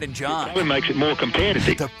and John. It makes it more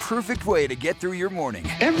competitive. The perfect way to get through your morning.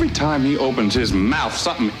 Every time he opens his mouth,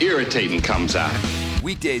 something irritating comes out.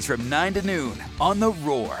 Weekdays from 9 to noon on The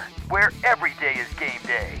Roar, where every day is game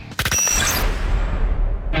day.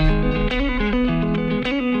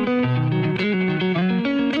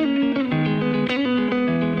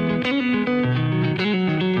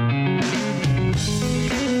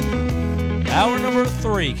 Hour number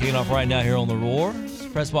 3 kicking off right now here on The Roar. It's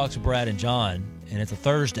Press Box with Brad and John, and it's a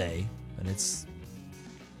Thursday, and it's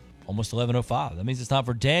almost 11:05. That means it's time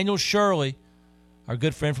for Daniel Shirley, our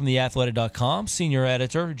good friend from theathletic.com, senior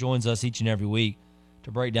editor, who joins us each and every week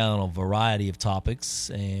to break down a variety of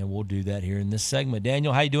topics, and we'll do that here in this segment.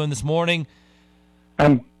 Daniel, how you doing this morning?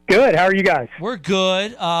 I'm good. How are you guys? We're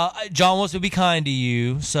good. John wants to be kind to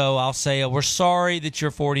you, so I'll say we're sorry that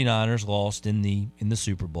your 49ers lost in the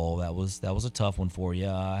Super Bowl. That was a tough one for you.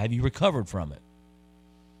 Have you recovered from it?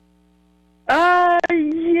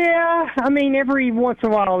 Yeah. I mean, every once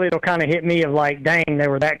in a while it'll kind of hit me of like, dang, they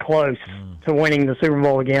were that close to winning the Super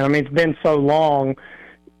Bowl again. I mean, it's been so long.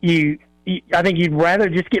 I think you'd rather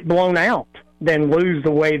just get blown out than lose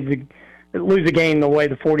a game the way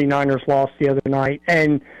the 49ers lost the other night.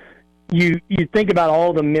 And you think about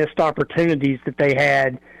all the missed opportunities that they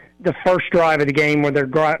had. The first drive of the game where they're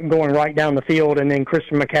going right down the field, and then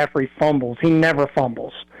Christian McCaffrey fumbles. He never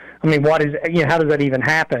fumbles. I mean, how does that even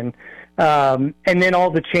happen? And then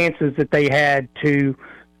all the chances that they had to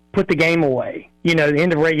put the game away. The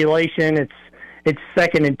end of regulation, it's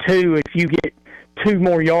 2nd and 2. If you get 2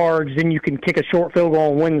 more yards, then you can kick a short field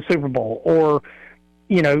goal and win the Super Bowl, or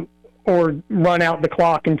run out the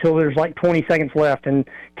clock until there's like 20 seconds left and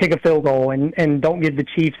kick a field goal and don't give the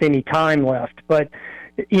Chiefs any time left. But,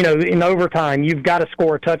 in overtime, you've got to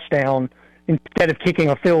score a touchdown instead of kicking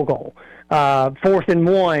a field goal. 4th and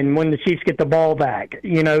 1 when the Chiefs get the ball back.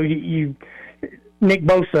 Nick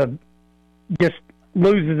Bosa just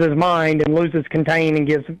loses his mind and loses contain and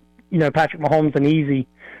gives, Patrick Mahomes an easy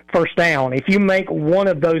first down. If you make one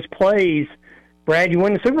of those plays, Brad, you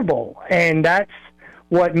win the Super Bowl. And that's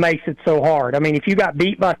what makes it so hard. I mean, if you got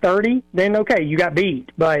beat by 30, then okay, you got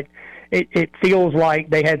beat. But it feels like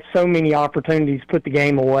they had so many opportunities to put the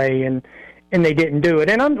game away, and they didn't do it.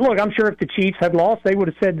 And I'm sure if the Chiefs had lost, they would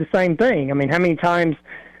have said the same thing. I mean, how many times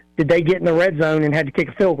did they get in the red zone and had to kick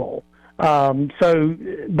a field goal? So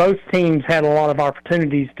both teams had a lot of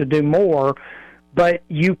opportunities to do more, but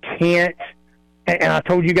you can't, and I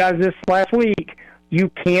told you guys this last week,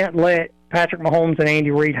 you can't let Patrick Mahomes and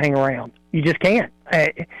Andy Reid hang around. You just can't.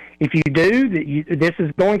 If you do, this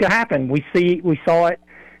is going to happen. We saw it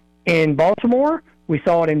in Baltimore, we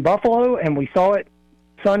saw it in Buffalo, and we saw it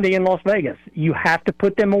Sunday in Las Vegas. You have to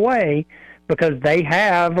put them away because they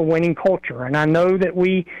have a winning culture. And I know that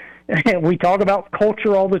we talk about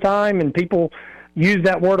culture all the time, and people use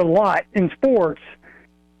that word a lot in sports.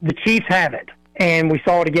 The Chiefs have it, and we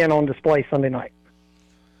saw it again on display Sunday night.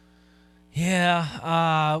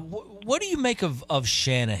 Yeah. What do you make of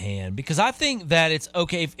Shanahan? Because I think that it's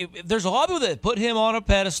okay. If there's a lot of people that put him on a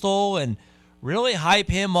pedestal and really hype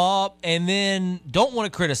him up and then don't want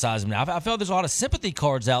to criticize him now. I feel like there's a lot of sympathy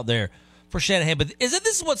cards out there for Shanahan. But isn't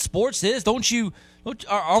this what sports is?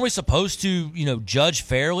 Aren't we supposed to, judge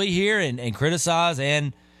fairly here and criticize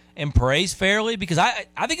and praise fairly? Because I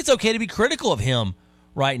think it's okay to be critical of him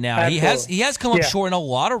right now. Absolutely. He has come up short in a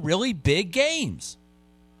lot of really big games.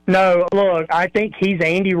 No, look, I think he's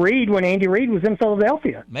Andy Reid when Andy Reid was in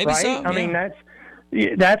Philadelphia. Maybe right? so. Yeah. I mean,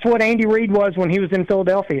 that's what Andy Reid was when he was in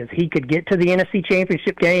Philadelphia. Is he could get to the NFC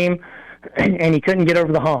Championship game, and he couldn't get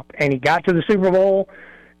over the hump. And he got to the Super Bowl,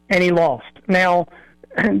 and he lost. Now,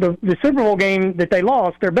 the Super Bowl game that they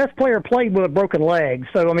lost, their best player played with a broken leg.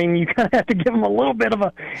 So, I mean, you kind of have to give them a little bit of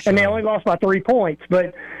and they only lost by 3 points.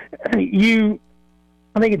 But I think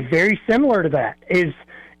it's very similar to that.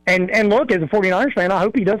 And look, as a 49ers fan, I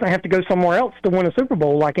hope he doesn't have to go somewhere else to win a Super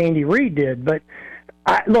Bowl like Andy Reid did. But,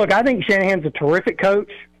 I think Shanahan's a terrific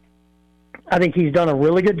coach. I think he's done a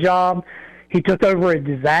really good job. He took over a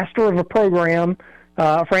disaster of a program,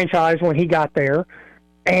 franchise when he got there.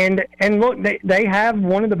 And look, they have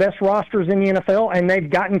one of the best rosters in the NFL, and they've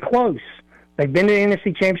gotten close. They've been to the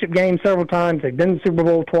NFC Championship game several times. They've been to the Super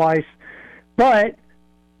Bowl twice. But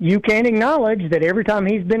you can acknowledge that every time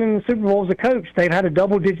he's been in the Super Bowl as a coach, they've had a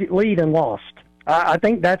double-digit lead and lost. I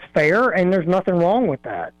think that's fair, and there's nothing wrong with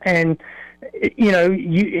that. And,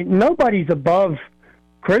 nobody's above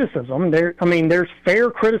criticism. There's fair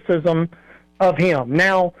criticism of him.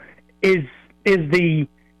 Now, is the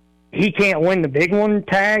he can't win the big one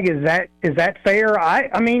tag, is that fair? I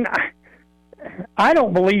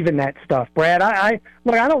don't believe in that stuff, Brad. I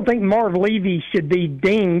don't think Marv Levy should be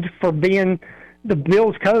dinged for being the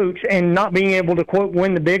Bills coach and not being able to, quote,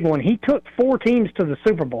 win the big one. He took 4 teams to the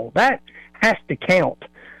Super Bowl. That has to count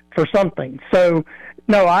for something. So,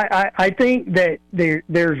 no, I think that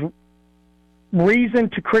there's reason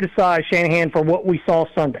to criticize Shanahan for what we saw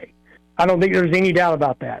Sunday. I don't think there's any doubt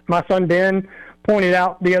about that. My son Ben pointed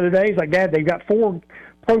out the other day, he's like, Dad, they've got 4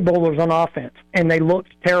 Pro Bowlers on offense, and they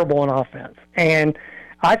looked terrible on offense. And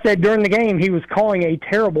I said during the game he was calling a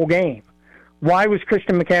terrible game. Why was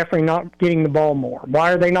Christian McCaffrey not getting the ball more?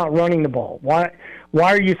 Why are they not running the ball? Why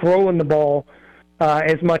are you throwing the ball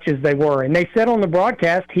as much as they were? And they said on the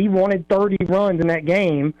broadcast he wanted 30 runs in that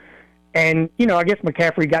game. And, I guess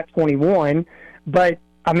McCaffrey got 21. But,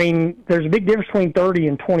 I mean, there's a big difference between 30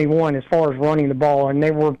 and 21 as far as running the ball. And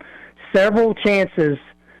there were several chances,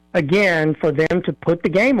 again, for them to put the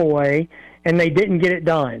game away, and they didn't get it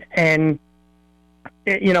done. And,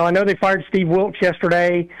 I know they fired Steve Wilkes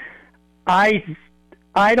yesterday. I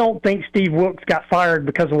don't think Steve Wilkes got fired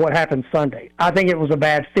because of what happened Sunday. I think it was a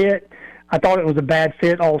bad fit. I thought it was a bad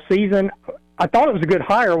fit all season. I thought it was a good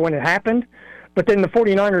hire when it happened, but then the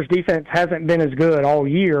 49ers defense hasn't been as good all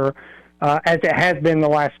year as it has been the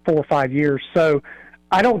last 4 or 5 years. So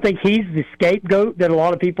I don't think he's the scapegoat that a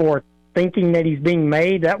lot of people are thinking that he's being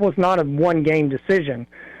made. That was not a one-game decision.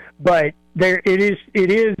 But it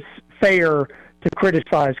is fair to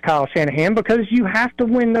criticize Kyle Shanahan because you have to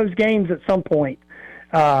win those games at some point,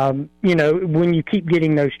 when you keep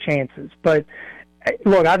getting those chances. But,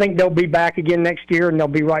 look, I think they'll be back again next year, and they'll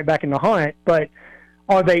be right back in the hunt. But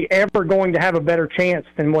are they ever going to have a better chance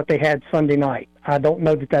than what they had Sunday night? I don't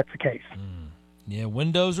know that that's the case. Yeah,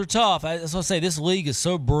 windows are tough. That's what I say. This league is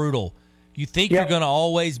so brutal. You think you're going to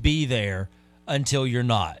always be there until you're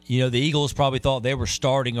not. The Eagles probably thought they were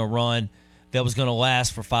starting a run that was going to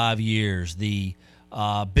last for 5 years. The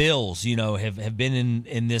Bills, have been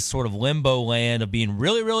in this sort of limbo land of being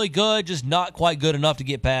really, really good, just not quite good enough to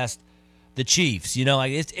get past the Chiefs.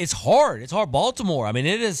 It's hard. It's hard. Baltimore, I mean,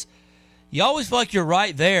 it is. You always feel like you're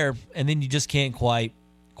right there, and then you just can't quite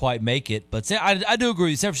make it. But I do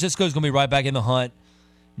agree. San Francisco is going to be right back in the hunt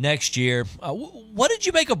next year. What did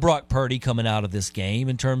you make of Brock Purdy coming out of this game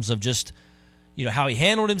in terms of just how he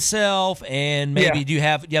handled himself, and maybe do you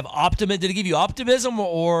have optimism? Did it give you optimism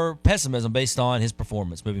or pessimism based on his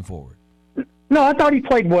performance moving forward? No, I thought he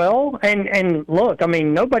played well. And look, I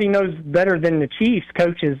mean, nobody knows better than the Chiefs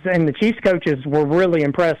coaches, and the Chiefs coaches were really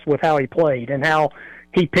impressed with how he played and how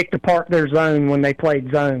he picked apart their zone when they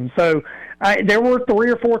played zone. So there were 3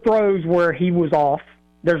 or 4 throws where he was off.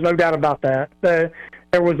 There's no doubt about that. There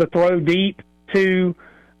was a throw deep to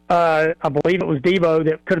I believe it was Debo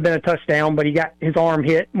that could have been a touchdown, but he got his arm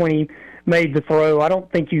hit when he made the throw. I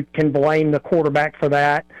don't think you can blame the quarterback for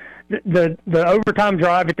that. The overtime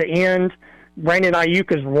drive at the end, Brandon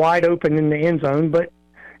Ayuk is wide open in the end zone, but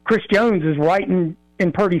Chris Jones is right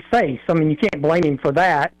in Purdy's face. I mean, you can't blame him for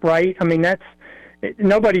that, right? I mean,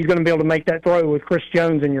 nobody's going to be able to make that throw with Chris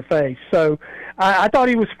Jones in your face. So I thought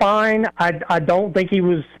he was fine. I don't think he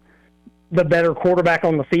was the better quarterback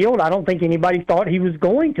on the field. I don't think anybody thought he was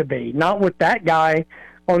going to be, not with that guy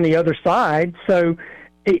on the other side. So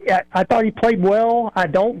I thought he played well. I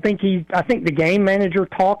think the game manager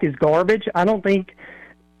talk is garbage. I don't think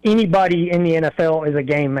anybody in the NFL is a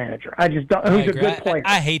game manager. I just don't. Who's a good player?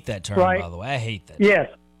 I hate that term, right? By the way. I hate that. Yes.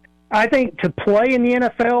 I think to play in the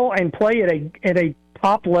NFL and play at a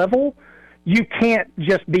top level, you can't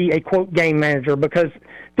just be a, quote, game manager because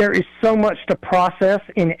there is so much to process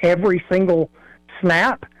in every single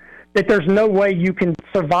snap that there's no way you can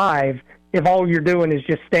survive if all you're doing is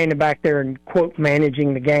just standing back there and, quote,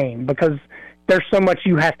 managing the game because there's so much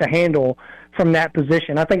you have to handle from that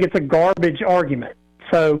position. I think it's a garbage argument.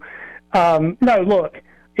 So, no, look,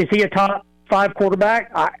 is he a top 5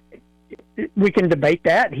 quarterback? We can debate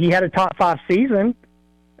that. He had a top 5 season.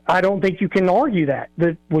 I don't think you can argue that.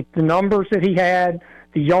 With the numbers that he had,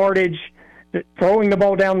 the yardage, throwing the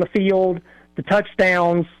ball down the field, the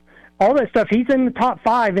touchdowns, all that stuff, he's in the top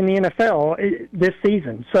 5 in the NFL this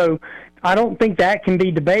season. So I don't think that can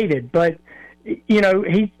be debated. But, he's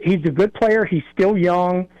a good player. He's still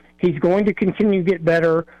young. He's going to continue to get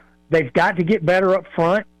better. They've got to get better up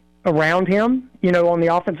front around him, on the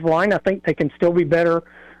offensive line. I think they can still be better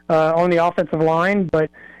on the offensive line, but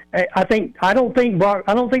I don't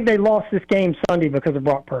think they lost this game Sunday because of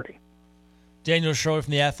Brock Purdy. Daniel Shirley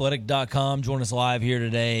from theathletic.com joined us live here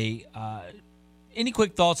today. Any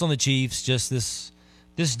quick thoughts on the Chiefs? Just this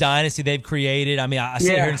dynasty they've created. I mean, I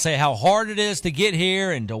sit here and say how hard it is to get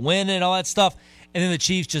here and to win and all that stuff, and then the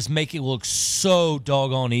Chiefs just make it look so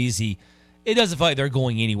doggone easy. It doesn't feel like they're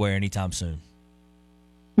going anywhere anytime soon.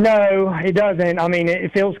 No, it doesn't. I mean,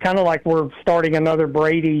 it feels kind of like we're starting another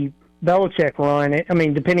Brady Belichick run, I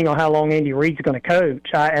mean, depending on how long Andy Reid's going to coach,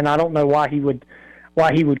 and I don't know why he would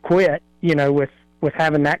quit, with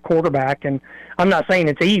having that quarterback. And I'm not saying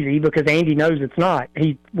it's easy because Andy knows it's not.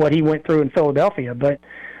 What he went through in Philadelphia, but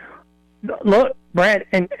look, Brad,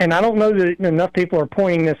 and I don't know that enough people are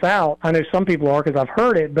pointing this out. I know some people are because I've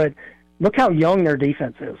heard it, but look how young their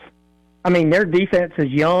defense is. I mean, their defense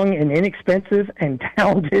is young and inexpensive and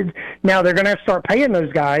talented. Now they're going to have to start paying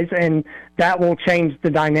those guys, and that will change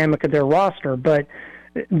the dynamic of their roster. But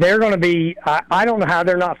they're going to be I don't know how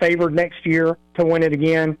they're not favored next year to win it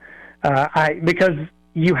again, because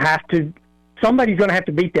somebody's going to have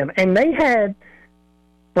to beat them. And they had,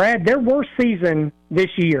 Brad, their worst season this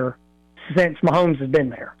year since Mahomes has been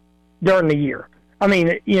there during the year. I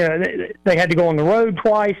mean, they had to go on the road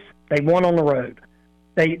twice. They won on the road.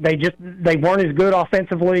 They weren't as good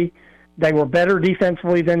offensively. They were better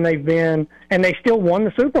defensively than they've been, and they still won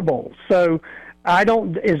the Super Bowl. So as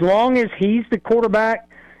long as he's the quarterback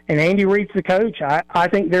and Andy Reid's the coach, I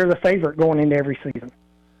think they're the favorite going into every season.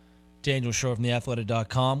 Daniel Shore from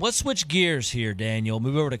theathletic.com. Let's switch gears here, Daniel.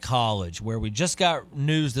 Move over to college, where we just got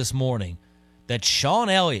news this morning that Sean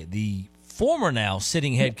Elliott, the former now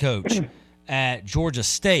sitting head coach at Georgia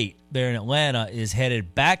State there in Atlanta, is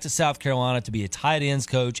headed back to South Carolina to be a tight ends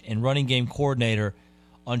coach and running game coordinator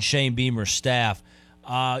on Shane Beamer's staff.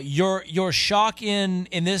 Your shock in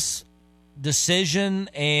this decision,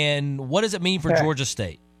 and what does it mean for Georgia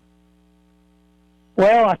State?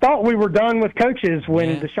 Well, I thought we were done with coaches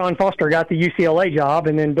when Deshaun Foster got the UCLA job,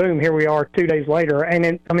 and then boom, here we are 2 days later.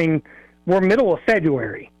 And we're middle of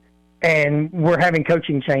February, and we're having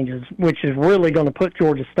coaching changes, which is really going to put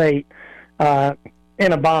Georgia State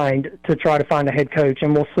in a bind to try to find a head coach,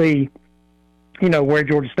 and we'll see, where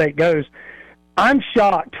Georgia State goes. I'm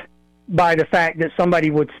shocked by the fact that somebody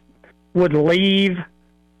would leave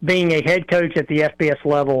being a head coach at the FBS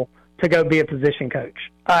level to go be a position coach.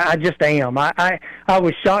 I just am. I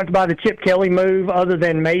was shocked by the Chip Kelly move, other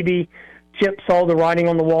than maybe Chip saw the writing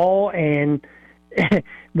on the wall, and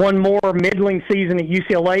one more middling season at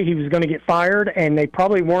UCLA, he was going to get fired, and they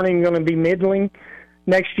probably weren't even going to be middling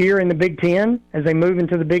next year in the Big Ten as they move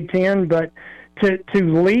into the Big Ten. But to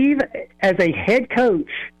leave as a head coach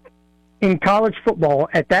in college football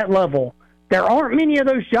at that level, there aren't many of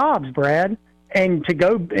those jobs, Brad. And to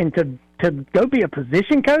go be a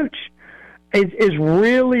position coach is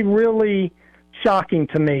really, really shocking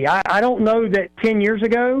to me. I don't know that 10 years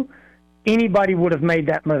ago anybody would have made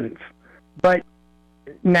that move. But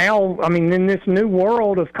now, in this new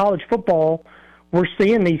world of college football, we're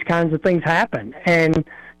seeing these kinds of things happen. And,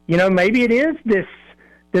 maybe it is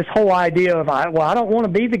this whole idea of, I don't want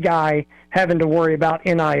to be the guy having to worry about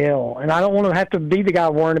NIL, and I don't want to have to be the guy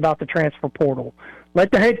worrying about the transfer portal.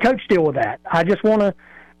 Let the head coach deal with that. I want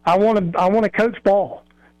to coach ball.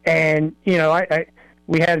 And, we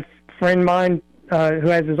had a friend of mine who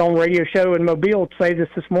has his own radio show in Mobile say this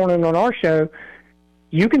morning on our show.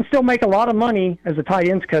 You can still make a lot of money as a tight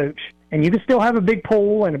ends coach, and you can still have a big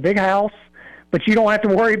pool and a big house, but you don't have to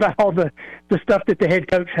worry about all the stuff that the head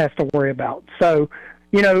coach has to worry about. So,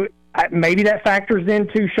 maybe that factors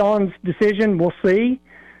into Sean's decision. We'll see.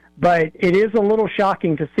 But it is a little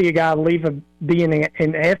shocking to see a guy leave being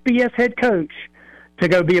an FBS head coach to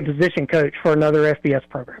go be a position coach for another FBS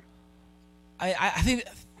program. I think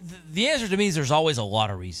the answer to me is there's always a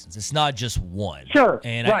lot of reasons. It's not just one. Sure,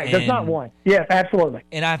 there's not one. Yes, absolutely.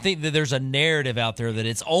 And I think that there's a narrative out there that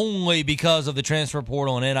it's only because of the transfer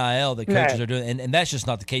portal and NIL that coaches are doing, and that's just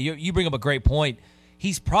not the case. You bring up a great point.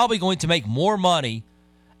 He's probably going to make more money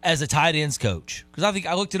as a tight ends coach, because I think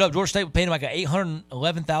I looked it up. Georgia State was paying him like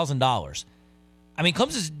 $811,000.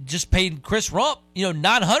 Clemson has just paid Chris Rump,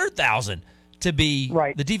 $900,000 to be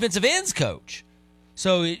the defensive ends coach.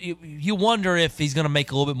 So you wonder if he's going to make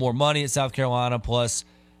a little bit more money at South Carolina. Plus,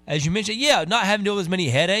 as you mentioned, not having to deal with as many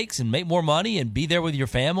headaches and make more money and be there with your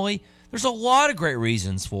family. There's a lot of great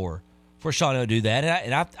reasons for Sean to do that,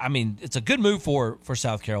 and it's a good move for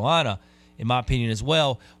South Carolina, in my opinion, as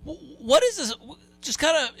well. What is this? Just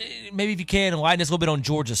kind of, maybe if you can, enlighten us a little bit on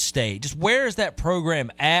Georgia State. Just where is that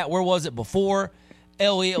program at? Where was it before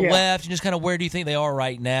Elliott left? And just kind of where do you think they are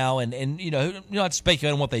right now? And not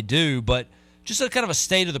speculating on what they do, but just a kind of a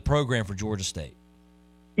state of the program for Georgia State.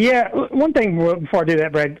 Yeah, one thing before I do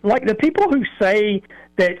that, Brad, like the people who say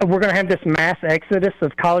that we're going to have this mass exodus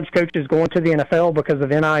of college coaches going to the NFL because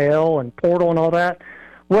of NIL and portal and all that,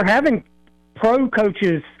 we're having pro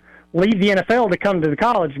coaches leave the NFL to come to the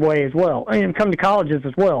college way as well, and come to colleges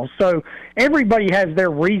as well. So everybody has their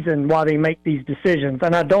reason why they make these decisions.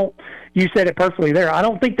 And you said it perfectly there. I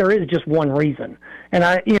don't think there is just one reason. And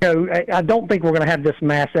I don't think we're going to have this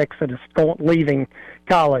mass exodus leaving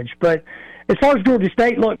college. But as far as Georgia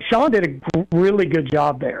State, look, Sean did a really good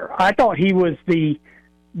job there. I thought he was the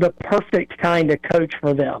perfect kind of coach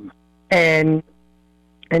for them. And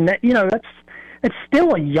that, it's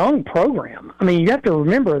still a young program. I mean, you have to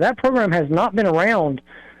remember that program has not been around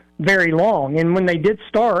very long. And when they did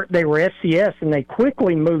start, they were FCS, and they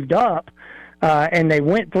quickly moved up, and they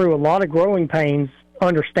went through a lot of growing pains,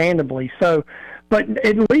 understandably. So, but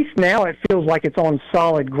at least now it feels like it's on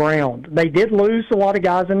solid ground. They did lose a lot of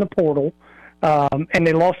guys in the portal, and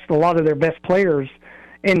they lost a lot of their best players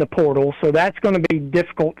in the portal. So that's going to be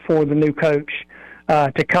difficult for the new coach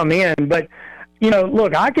to come in. But,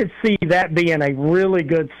 look, I could see that being a really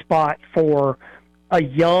good spot for a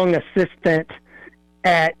young assistant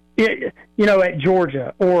at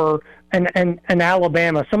Georgia or an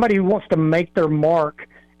Alabama, somebody who wants to make their mark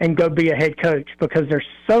and go be a head coach, because there's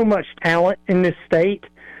so much talent in this state.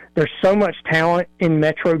 There's so much talent in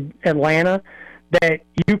Metro Atlanta that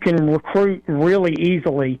you can recruit really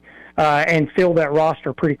easily and fill that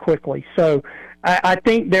roster pretty quickly. So I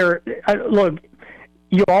think look,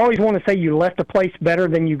 you always want to say you left a place better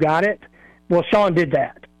than you got it. Well, Sean did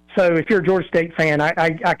that. So if you're a Georgia State fan,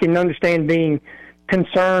 I can understand being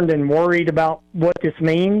concerned and worried about what this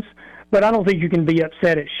means, but I don't think you can be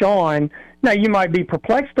upset at Sean. Now, you might be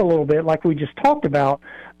perplexed a little bit, like we just talked about,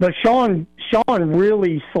 but Sean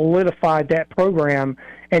really solidified that program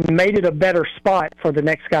and made it a better spot for the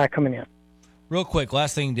next guy coming in. Real quick,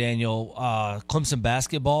 last thing, Daniel, Clemson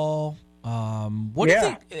basketball. What do you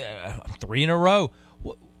think? 3 in a row.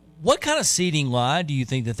 What kind of seeding line do you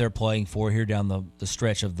think that they're playing for here down the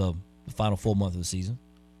stretch of the final full month of the season?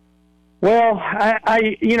 Well,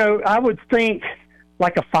 I would think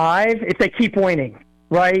like a 5 if they keep winning,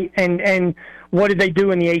 right? And what did they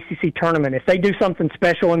do in the ACC tournament? If they do something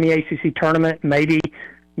special in the ACC tournament, maybe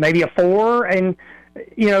a 4. And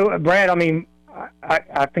Brad, I mean,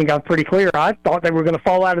 I think I'm pretty clear. I thought they were going to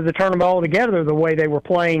fall out of the tournament altogether the way they were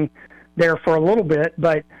playing there for a little bit,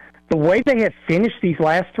 but the way they have finished these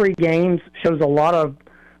last 3 games shows a lot of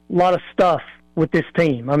stuff with this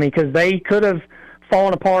team. I mean, because they could have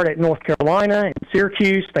fallen apart at North Carolina and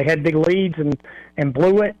Syracuse. They had big leads and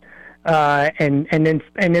blew it, and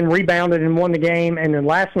then rebounded and won the game. And then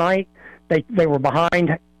last night they were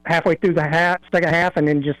behind halfway through the second half, and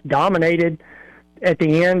then just dominated at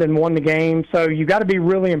the end and won the game. So you got to be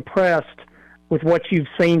really impressed with what you've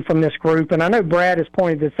seen from this group. And I know Brad has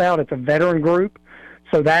pointed this out. It's a veteran group,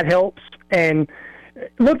 so that helps. And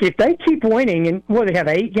look, if they keep winning, and they have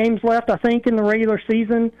 8 games left, I think, in the regular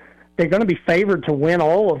season, they're going to be favored to win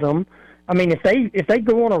all of them. I mean, if they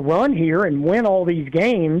go on a run here and win all these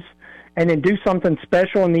games and then do something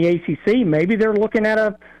special in the ACC, maybe they're looking at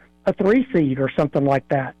a 3 seed or something like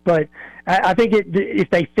that. But I think if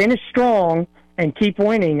they finish strong and keep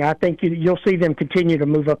winning, I think you'll see them continue to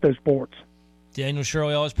move up those boards. Daniel,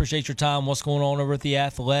 Shirley, always appreciate your time. What's going on over at the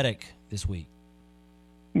Athletic this week?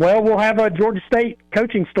 Well, we'll have a Georgia State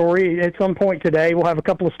coaching story at some point today. We'll have a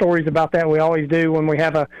couple of stories about that. We always do when we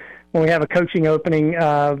have a coaching opening,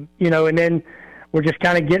 and then we're just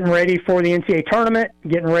kind of getting ready for the NCAA tournament,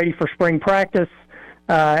 getting ready for spring practice,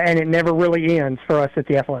 and it never really ends for us at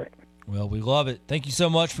the Athletic. Well, we love it. Thank you so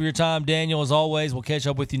much for your time, Daniel. As always, we'll catch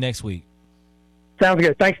up with you next week. Sounds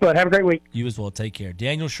good. Thanks, bud. Have a great week. You as well. Take care.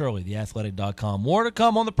 Daniel Shirley, theathletic.com. More to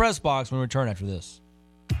come on the press box when we return after this.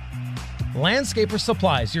 Landscaper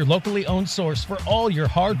Supplies, your locally owned source for all your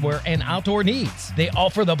hardware and outdoor needs. They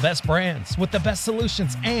offer the best brands with the best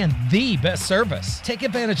solutions and the best service. Take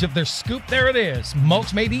advantage of their Scoop There It Is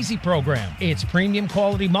Mulch Made Easy program. It's premium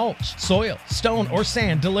quality mulch, soil, stone, or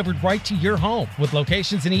sand delivered right to your home with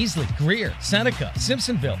locations in Easley, Greer, Seneca,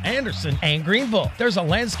 Simpsonville, Anderson, and Greenville. There's a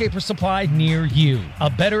Landscaper Supply near you. A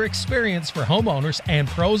better experience for homeowners and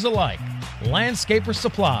pros alike. Landscaper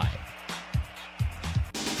Supply.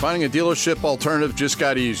 Finding a dealership alternative just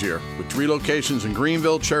got easier. With 3 locations in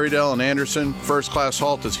Greenville, Cherrydale, and Anderson, First Class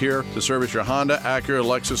Halt is here to service your Honda, Acura,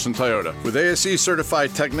 Lexus, and Toyota. With ASE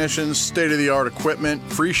certified technicians, state-of-the-art equipment,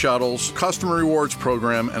 free shuttles, customer rewards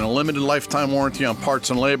program, and a limited lifetime warranty on parts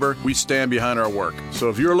and labor, we stand behind our work. So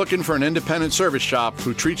if you're looking for an independent service shop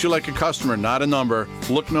who treats you like a customer, not a number,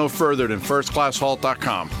 look no further than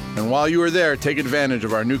firstclasshalt.com. And while you are there, take advantage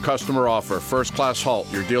of our new customer offer, First Class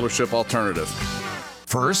Halt, your dealership alternative.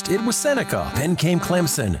 First, it was Seneca, then came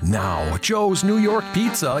Clemson. Now, Joe's New York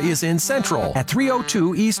Pizza is in Central at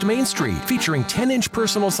 302 East Main Street, featuring 10-inch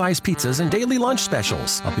personal-sized pizzas and daily lunch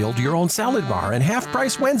specials. A build-your-own salad bar and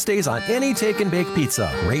half-price Wednesdays on any take-and-bake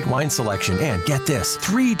pizza. Great wine selection and, get this,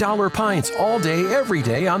 $3 pints all day, every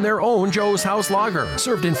day on their own Joe's House Lager,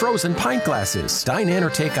 served in frozen pint glasses. Dine in or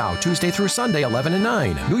take out Tuesday through Sunday, 11 and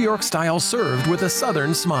 9. New York style served with a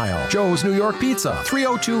southern smile. Joe's New York Pizza,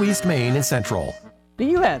 302 East Main in Central. Do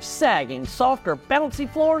you have sagging, soft, or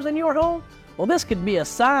bouncy floors in your home? Well, this could be a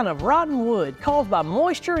sign of rotten wood caused by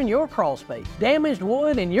moisture in your crawl space. Damaged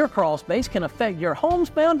wood in your crawl space can affect your home's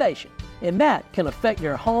foundation, and that can affect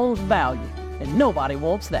your home's value, and nobody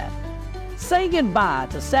wants that. Say goodbye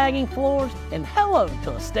to sagging floors and hello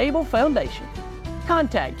to a stable foundation.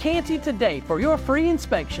 Contact Canty today for your free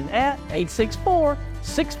inspection at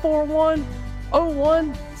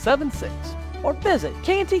 864-641-0176 or visit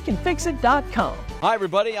cantycanfixit.com. Hi,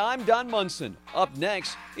 everybody. I'm Don Munson. Up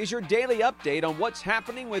next is your daily update on what's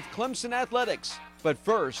happening with Clemson athletics. But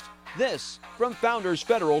first, this from Founders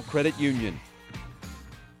Federal Credit Union.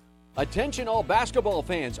 Attention all basketball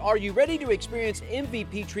fans, are you ready to experience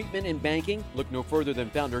MVP treatment in banking? Look no further than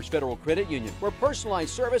Founders Federal Credit Union, where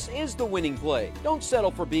personalized service is the winning play. Don't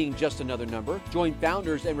settle for being just another number. Join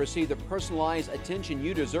Founders and receive the personalized attention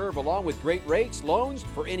you deserve, along with great rates, loans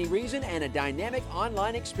for any reason, and a dynamic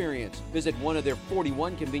online experience. Visit one of their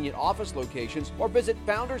 41 convenient office locations or visit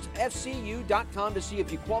foundersfcu.com to see if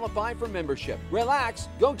you qualify for membership. Relax,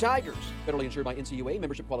 go Tigers! Federally insured by NCUA,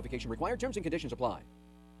 membership qualification required, terms and conditions apply.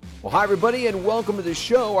 Well, hi, everybody, and welcome to the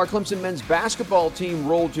show. Our Clemson men's basketball team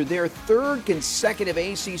rolled to their third consecutive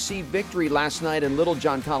ACC victory last night in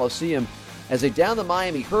Littlejohn Coliseum as they downed the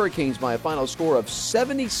Miami Hurricanes by a final score of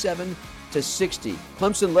 77-60.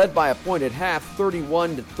 Clemson led by a point at half,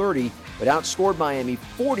 31-30, but outscored Miami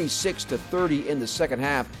 46-30 in the second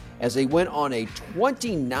half as they went on a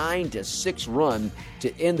 29-6 run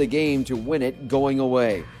to end the game to win it going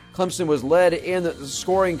away. Clemson was led in the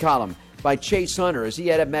scoring column by Chase Hunter as he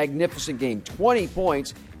had a magnificent game, 20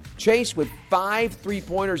 points. Chase with 5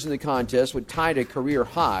 3-pointers in the contest would tie a career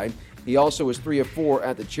high. He also was 3 of 4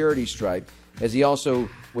 at the charity stripe as he also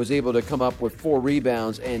was able to come up with 4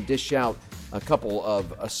 rebounds and dish out a couple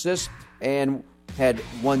of assists and had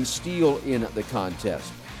 1 steal in the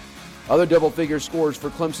contest. Other double-figure scores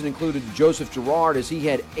for Clemson included Joseph Girard as he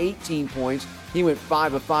had 18 points. He went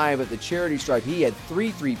 5 of 5 at the charity stripe. He had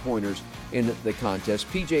 3 3-pointers in the contest.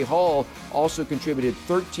 P.J. Hall also contributed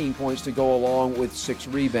 13 points to go along with 6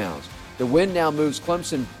 rebounds. The win now moves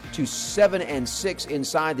Clemson to 7-6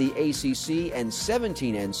 inside the ACC and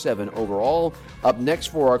 17-7 overall. Up next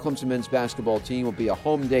for our Clemson men's basketball team will be a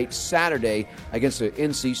home date Saturday against the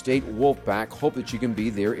NC State Wolfpack. Hope that you can be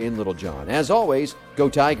there in Littlejohn. As always, go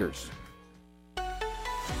Tigers.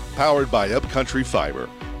 Powered by Upcountry Fiber.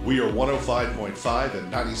 We are 105.5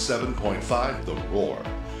 and 97.5 The Roar.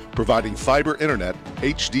 Providing fiber internet,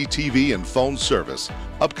 HD TV, and phone service,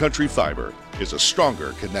 Upcountry Fiber is a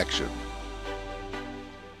stronger connection.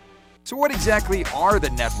 So what exactly are the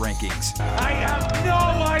net rankings? I have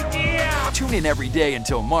no idea! Tune in every day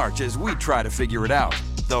until March as we try to figure it out.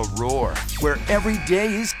 The Roar, where every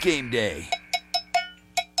day is game day.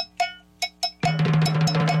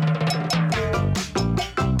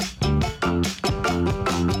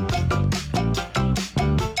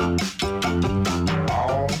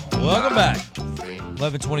 Welcome back.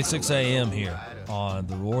 11:26 a.m. here on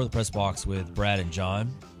The Roar, the Press Box with Brad and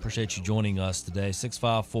John. Appreciate you joining us today.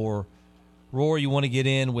 654 Roar, you want to get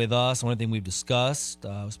in with us on anything we've discussed.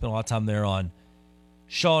 We spent a lot of time there on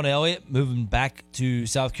Sean Elliott moving back to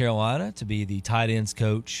South Carolina to be the tight ends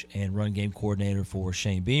coach and run game coordinator for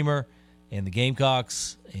Shane Beamer and the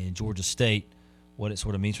Gamecocks and Georgia State, what it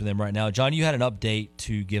sort of means for them right now. John, you had an update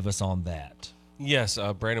to give us on that. Yes,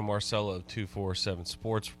 Brandon Marcello of 247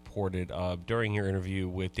 Sports reported during your interview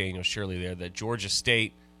with Daniel Shirley there that Georgia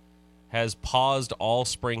State has paused all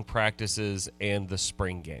spring practices and the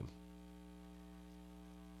spring game.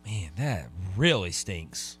 Man, that really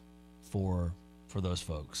stinks for those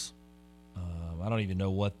folks. I don't even know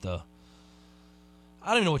what you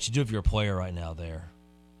do if you're a player right now there.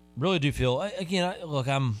 Really do feel, again,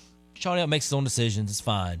 Sean Elliott makes his own decisions. It's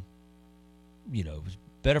fine. You know, it's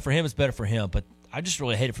better for him, it's better for him. But I just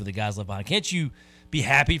really hate it for the guys left behind. Can't you be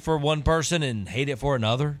happy for one person and hate it for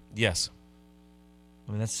another? Yes.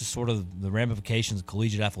 I mean, that's just sort of the ramifications of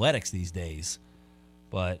collegiate athletics these days.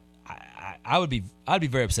 But I'd be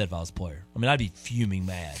very upset if I was a player. I mean, I'd be fuming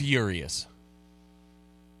mad. Furious.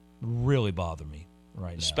 Really bother me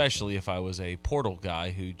right now. Especially if I was a portal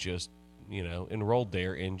guy who just, enrolled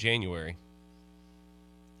there in January.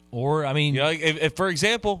 Or, I mean, if for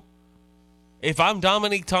example, if I'm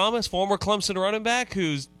Dominique Thomas, former Clemson running back,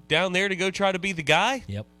 who's down there to go try to be the guy,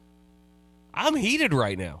 yep, I'm heated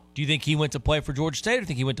right now. Do you think he went to play for Georgia State, or do you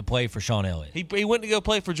think he went to play for Sean Elliott? He went to go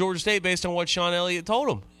play for Georgia State based on what Sean Elliott told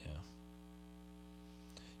him. Yeah.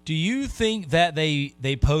 Do you think that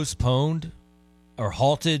they postponed or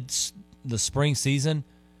halted the spring season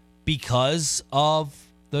because of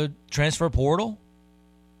the transfer portal?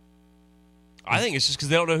 I think it's just because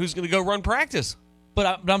they don't know who's going to go run practice.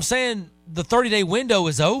 But I'm saying the 30-day window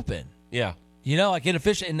is open. Yeah. Like in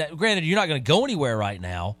official, and granted, you're not going to go anywhere right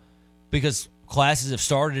now because classes have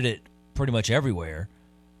started it pretty much everywhere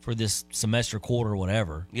for this semester, quarter,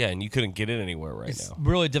 whatever. Yeah, and you couldn't get in anywhere right now. It's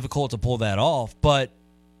really difficult to pull that off. But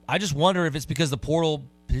I just wonder if it's because the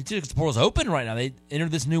portal's open right now. They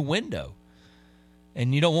entered this new window.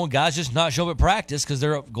 And you don't want guys just not show up at practice because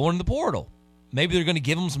they're going to the portal. Maybe they're going to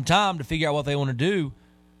give them some time to figure out what they want to do.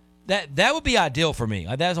 That would be ideal for me.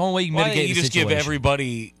 That's the only way you can mitigate the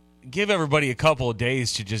situation. Give everybody a couple of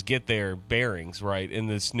days to just get their bearings right in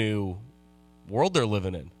this new world they're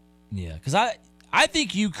living in. Yeah, because I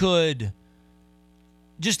think you could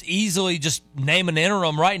just easily just name an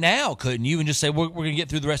interim right now, couldn't you? And just say, we're going to get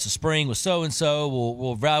through the rest of spring with so-and-so.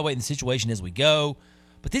 We'll evaluate the situation as we go.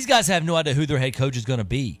 But these guys have no idea who their head coach is going to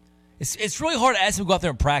be. It's really hard to ask them to go out there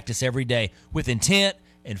and practice every day with intent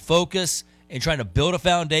and focus and trying to build a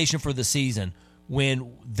foundation for the season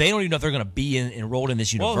when they don't even know if they're going to be enrolled in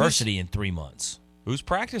this university in 3 months. Whose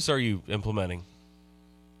practice are you implementing?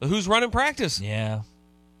 Who's running practice? Yeah.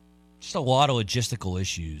 Just a lot of logistical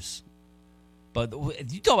issues. But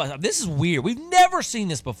you talk about this is weird. We've never seen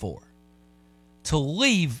this before. To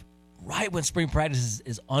leave right when spring practice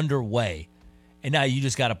is underway, and now you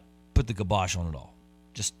just got to put the kibosh on it all.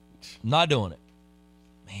 Just not doing it.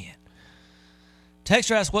 Man.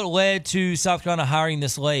 Texter asked what led to South Carolina hiring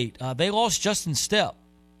this late. They lost Justin Stepp,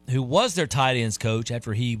 who was their tight ends coach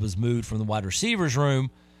after he was moved from the wide receivers room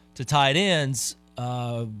to tight ends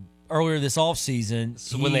earlier this offseason.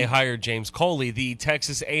 So when they hired James Coley, the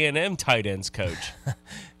Texas A&M tight ends coach.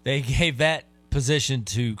 They gave that position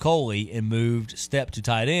to Coley and moved Stepp to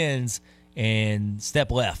tight ends, and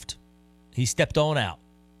Stepp left. He stepped on out.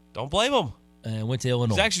 Don't blame him. And went to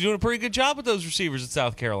Illinois. He's actually doing a pretty good job with those receivers at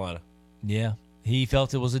South Carolina. Yeah. He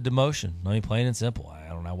felt it was a demotion. I mean, plain and simple. I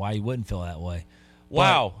don't know why he wouldn't feel that way.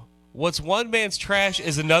 Wow. What's one man's trash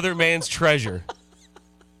is another man's treasure.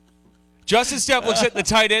 Justin Stepp looks at the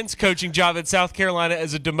tight ends coaching job at South Carolina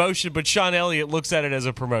as a demotion, but Sean Elliott looks at it as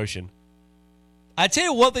a promotion. I tell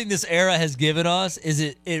you one thing this era has given us is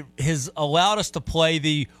it has allowed us to play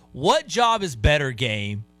the what job is better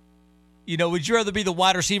game. Would you rather be the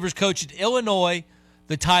wide receivers coach at Illinois,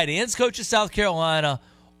 the tight ends coach at South Carolina,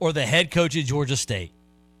 or the head coach at Georgia State?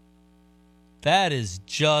 That is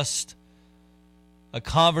just a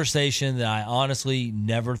conversation that I honestly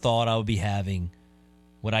never thought I would be having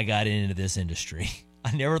when I got into this industry.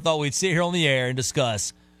 I never thought we'd sit here on the air and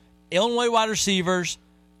discuss Illinois wide receivers,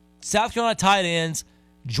 South Carolina tight ends,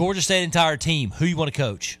 Georgia State entire team. Who you want to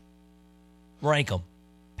coach? Rank them.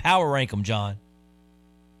 Power rank them, John.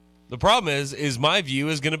 The problem is my view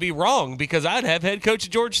is going to be wrong because I'd have head coach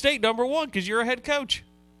at Georgia State number one because you're a head coach.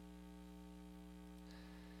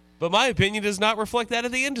 But my opinion does not reflect that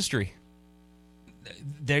of the industry.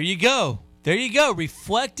 There you go. There you go.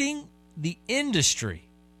 Reflecting the industry.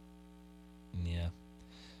 Yeah.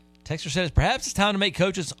 Texter says, perhaps it's time to make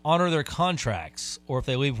coaches honor their contracts, or if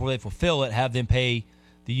they leave before they fulfill it, have them pay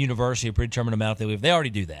the university a predetermined amount if they leave. They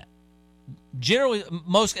already do that. Generally,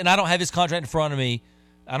 and I don't have his contract in front of me.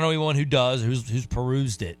 I don't know anyone who does, who's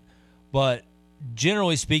perused it. But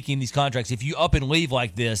generally speaking, these contracts, if you up and leave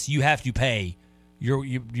like this, you have to pay.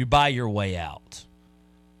 You buy your way out.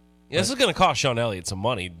 Yeah, this is going to cost Sean Elliott some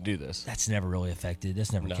money to do this. That's never really affected.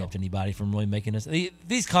 That's never kept anybody from really making this.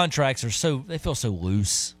 These contracts they feel so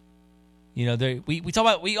loose. We talk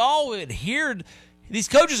about, we all adhered. These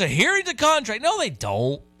coaches adhering to contract. No, they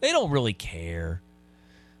don't. They don't really care.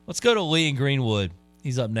 Let's go to Lee in Greenwood.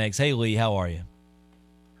 He's up next. Hey, Lee, how are you?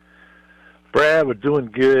 Brad, we're doing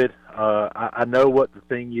good. I know what the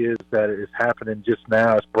thing is that is happening just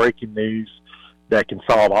now. It's breaking news that can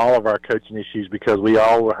solve all of our coaching issues because we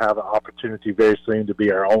all will have the opportunity very soon to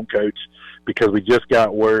be our own coach because we just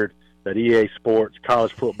got word that EA Sports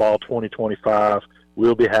College Football 2025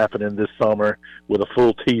 will be happening this summer with a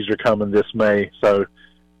full teaser coming this May. So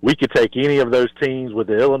we could take any of those teams with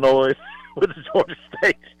the Illinois, with the Georgia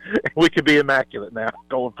State, and we could be immaculate now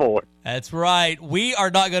going forward. That's right. We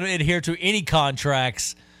are not going to adhere to any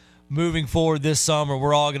contracts, moving forward this summer,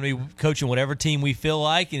 we're all going to be coaching whatever team we feel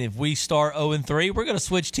like, and if we start 0-3, we're going to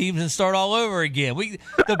switch teams and start all over again.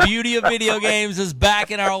 The beauty of video games is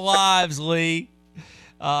back in our lives, Lee.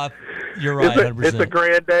 You're right, 100%. It's a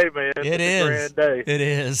grand day, man. It's a grand day. It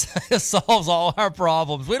is. It solves all our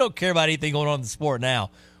problems. We don't care about anything going on in the sport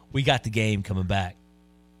now. We got the game coming back.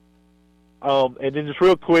 And then just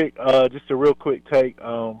real quick, just a real quick take.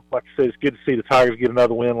 Like I said, it's good to see the Tigers get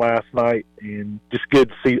another win last night, and just good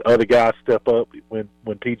to see other guys step up when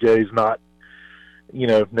PJ's not,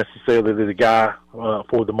 necessarily the guy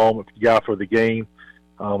for the moment, the guy for the game.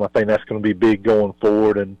 I think that's going to be big going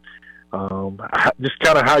forward, and just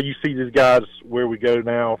kind of how you see these guys, where we go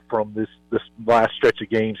now from this last stretch of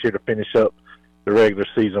games here to finish up the regular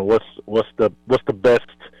season. What's the best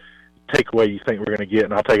takeaway you think we're going to get?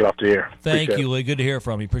 And I'll take it off the air. Thank you, Lee. Good to hear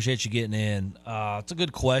from you. Appreciate you getting in. It's a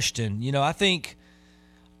good question. I think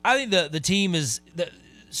the team is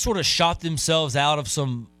sort of shot themselves out of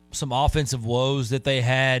some offensive woes that they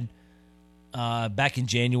had back in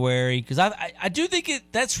January, because I do think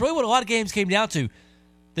that's really what a lot of games came down to.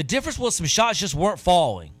 The difference was some shots just weren't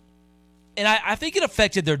falling. And I think it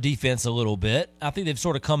affected their defense a little bit. I think they've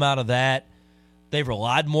sort of come out of that. They've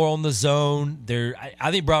relied more on the zone.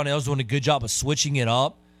 I think Brownell's doing a good job of switching it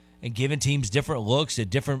up and giving teams different looks at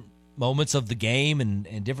different moments of the game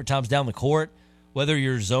and different times down the court, whether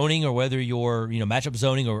you're zoning or whether you're matchup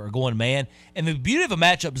zoning or going man. And the beauty of a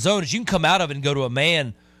matchup zone is you can come out of it and go to a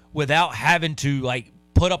man without having to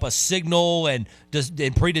put up a signal and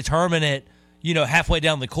predetermine it halfway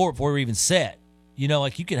down the court before we're even set. You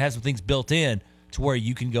can have some things built in to where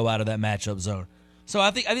you can go out of that matchup zone. So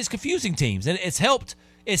I think it's confusing teams, and it's helped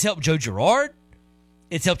Joe Girard.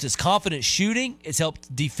 It's helped his confident shooting. It's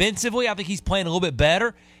helped defensively. I think he's playing a little bit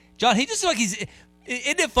better. John, he just feels like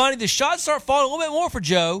isn't it funny? The shots start falling a little bit more for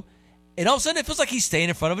Joe, and all of a sudden it feels like he's staying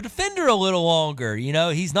in front of a defender a little longer.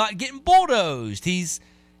 He's not getting bulldozed. He's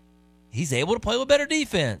able to play a little better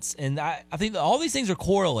defense, and I think that all these things are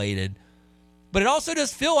correlated. But it also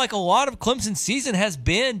does feel like a lot of Clemson's season has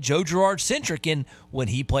been Joe Girard-centric, and when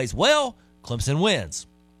he plays well, Clemson wins.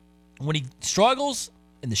 When he struggles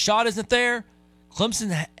and the shot isn't there,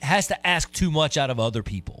 Clemson has to ask too much out of other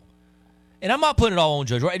people. And I'm not putting it all on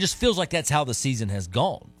Joe Girard. It just feels like that's how the season has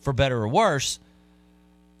gone, for better or worse.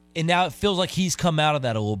 And now it feels like he's come out of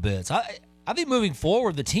that a little bit. So I think moving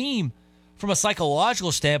forward, the team, from a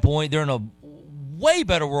psychological standpoint, they're in a way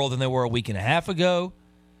better world than they were a week and a half ago.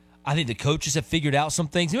 I think the coaches have figured out some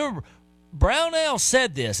things. Remember, Brownell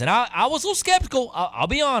said this, and I was a little skeptical. I'll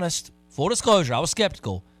be honest. Full disclosure, I was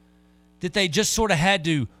skeptical that they just sort of had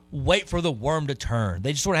to wait for the worm to turn.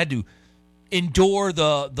 They just sort of had to endure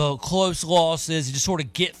the close losses and just sort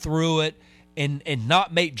of get through it and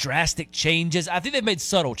not make drastic changes. I think they've made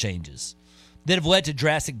subtle changes that have led to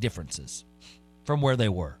drastic differences from where they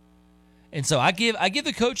were. And so I give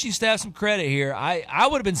the coaching staff some credit here. I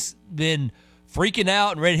would have been freaking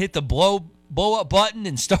out and ready to hit the blow up button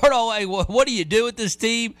and start all. Hey, what do you do with this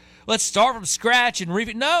team? Let's start from scratch and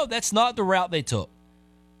repeat. No, that's not the route they took.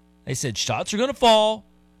 They said shots are going to fall.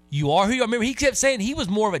 You are who you are. Remember, he kept saying he was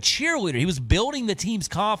more of a cheerleader. He was building the team's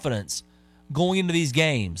confidence going into these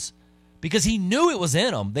games because he knew it was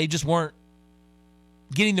in them. They just weren't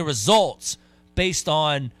getting the results based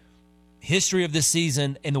on history of this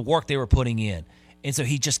season and the work they were putting in. And so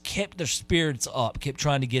he just kept their spirits up, kept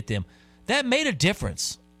trying to get them. That made a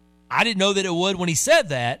difference. I didn't know that it would when he said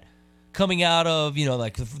that coming out of,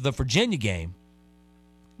 the Virginia game.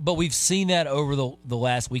 But we've seen that over the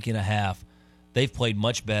last week and a half. They've played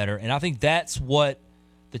much better. And I think that's what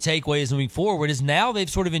the takeaway is moving forward is now they've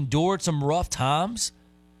sort of endured some rough times.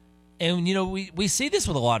 And, we see this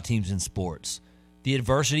with a lot of teams in sports. The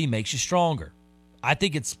adversity makes you stronger. I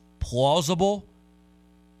think it's plausible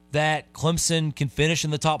that Clemson can finish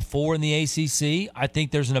in the top 4 in the ACC. I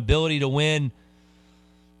think there's an ability to win,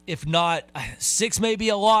 if not 6, maybe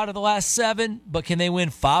a lot of the last 7, but can they win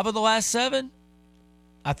 5 of the last 7?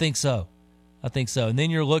 I think so. And then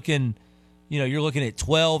you're looking at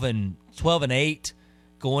 12 and 8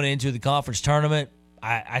 going into the conference tournament.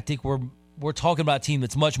 I think we're talking about a team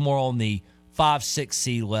that's much more on the 5-6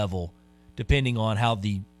 seed level, depending on how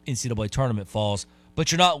the NCAA tournament falls.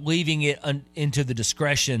 But you're not leaving it into the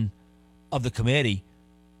discretion of the committee.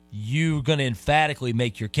 You're going to emphatically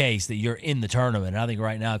make your case that you're in the tournament. And I think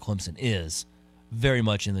right now Clemson is very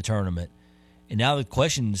much in the tournament. And now the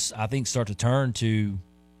questions, I think, start to turn to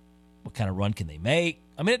what kind of run can they make?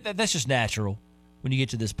 I mean, that's just natural when you get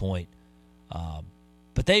to this point.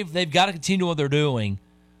 But they've got to continue what they're doing.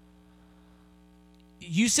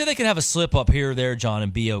 You said they can have a slip up here or there, John,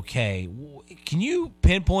 and be okay. Can you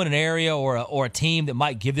pinpoint an area or a team that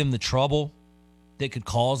might give them the trouble that could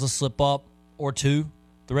cause a slip up or two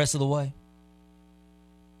the rest of the way?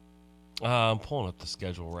 I'm pulling up the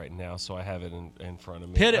schedule right now, so I have it in front of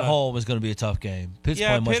me. Pitt at home is going to be a tough game. Pitt's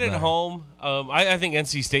playing much Pitt better. at home. I think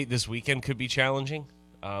NC State this weekend could be challenging,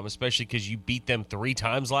 especially because you beat them 3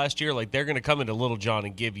 times last year. Like, they're going to come into Little John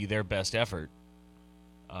and give you their best effort.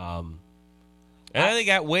 And I think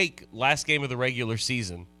at Wake, last game of the regular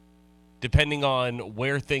season, depending on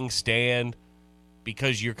where things stand,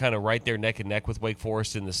 because you're kind of right there neck and neck with Wake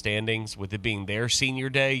Forest in the standings, with it being their senior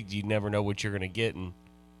day, you never know what you're going to get. And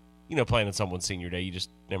playing on someone's senior day, you just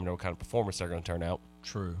never know what kind of performance they're going to turn out.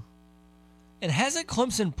 True. And hasn't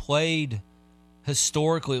Clemson played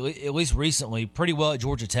historically, at least recently, pretty well at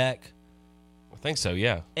Georgia Tech? I think so,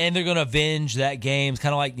 yeah. And they're going to avenge that game. It's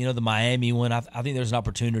kind of like, the Miami one. I think there's an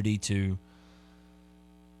opportunity to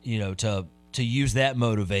use that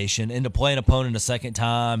motivation and to play an opponent a second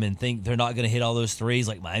time and think they're not going to hit all those threes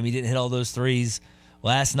like Miami didn't hit all those threes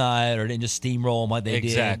last night, or didn't just steamroll them like they did.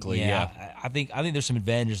 Exactly, yeah. I think there's some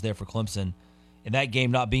advantage there for Clemson, and that game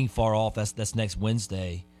not being far off. That's next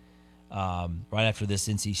Wednesday, right after this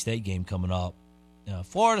NC State game coming up.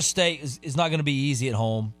 Florida State is not going to be easy at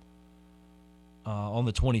home on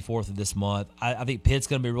the 24th of this month. I think Pitt's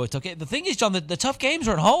going to be really tough. The thing is, John, the tough games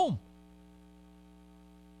are at home.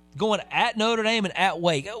 Going at Notre Dame and at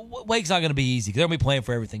Wake. Wake's not going to be easy because they're going to be playing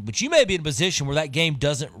for everything. But you may be in a position where that game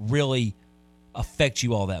doesn't really affect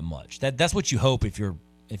you all that much. That's what you hope if you're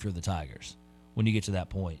the Tigers when you get to that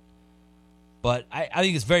point. But I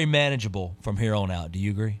think it's very manageable from here on out. Do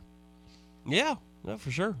you agree? Yeah,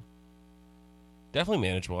 for sure. Definitely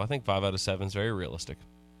manageable. I think 5 out of 7 is very realistic.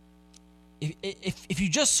 If you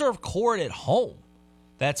just serve court at home,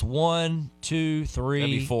 that's 1, 2, 3,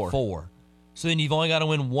 That'd be 4. So then you've only got to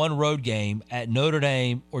win one road game at Notre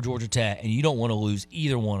Dame or Georgia Tech, and you don't want to lose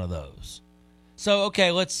either one of those. So,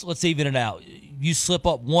 okay, let's even it out. You slip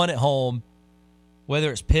up one at home,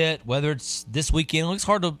 whether it's Pitt, whether it's this weekend. It's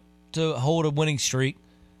hard to hold a winning streak,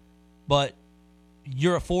 but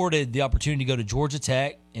you're afforded the opportunity to go to Georgia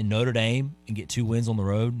Tech and Notre Dame and get 2 wins on the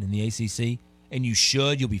road in the ACC, and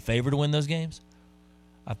you'll be favored to win those games.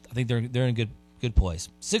 I think they're in a good place.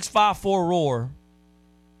 654 Roar.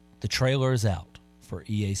 The trailer is out for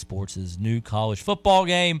EA Sports' new college football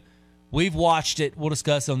game. We've watched it. We'll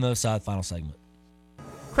discuss it on the other side of the final segment.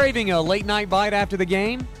 Craving a late-night bite after the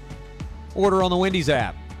game? Order on the Wendy's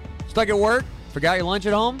app. Stuck at work? Forgot your lunch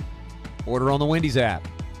at home? Order on the Wendy's app.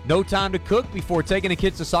 No time to cook before taking the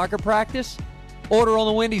kids to soccer practice? Order on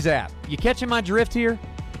the Wendy's app. You catching my drift here?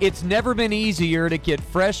 It's never been easier to get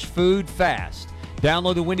fresh food fast.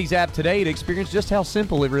 Download the Wendy's app today to experience just how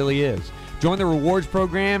simple it really is. Join the rewards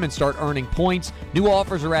program and start earning points. New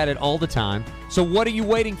offers are added all the time. So what are you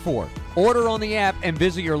waiting for? Order on the app and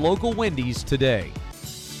visit your local Wendy's today.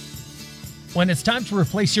 When it's time to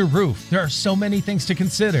replace your roof, there are so many things to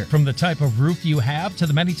consider, from the type of roof you have to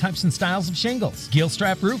the many types and styles of shingles.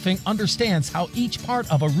 Gilstrap Roofing understands how each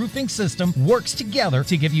part of a roofing system works together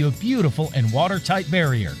to give you a beautiful and watertight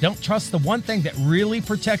barrier. Don't trust the one thing that really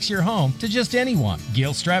protects your home to just anyone.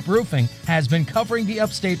 Gilstrap Roofing has been covering the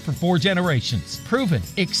upstate for 4 generations. Proven,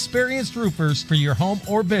 experienced roofers for your home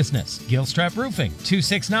or business. Gilstrap Roofing,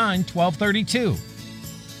 269-1232.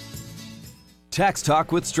 Tax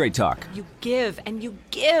Talk with Straight Talk. You give and you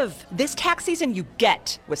give. This tax season, you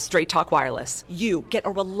get with Straight Talk Wireless. You get a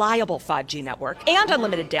reliable 5G network and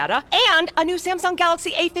unlimited data and a new Samsung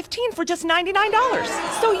Galaxy A15 for just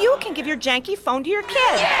 $99. So you can give your janky phone to your kid.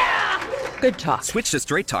 Yeah! Good talk. Switch to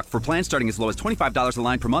Straight Talk for plans starting as low as $25 a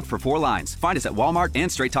line per month for 4 lines. Find us at Walmart and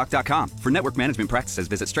StraightTalk.com. For network management practices,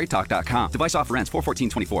 visit StraightTalk.com. Device offer ends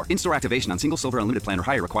 4/14/24. In-store activation on single Silver Unlimited plan or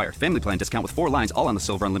higher required. Family plan discount with 4 lines all on the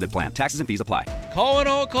Silver Unlimited plan. Taxes and fees apply. Calling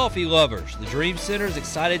all coffee lovers. The Dream Center is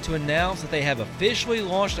excited to announce that they have officially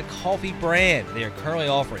launched a coffee brand. They are currently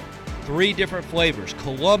offering 3 different flavors: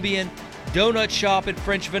 Colombian, Donut Shop, and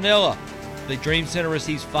French Vanilla. The Dream Center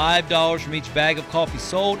receives $5 from each bag of coffee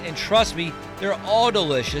sold, and trust me, they're all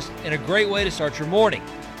delicious and a great way to start your morning.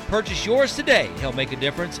 Purchase yours today and help make a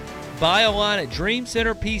difference. Buy online at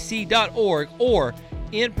dreamcenterpc.org or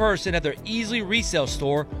in person at their Easley resale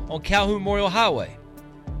store on Calhoun Memorial Highway.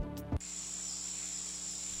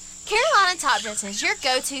 Carolina Top Dressing is your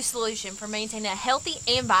go-to solution for maintaining a healthy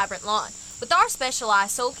and vibrant lawn. With our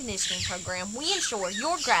specialized soil conditioning program, we ensure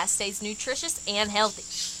your grass stays nutritious and healthy.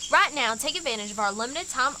 Right now, take advantage of our limited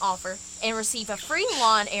time offer and receive a free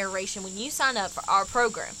lawn aeration when you sign up for our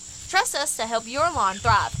program. Trust us to help your lawn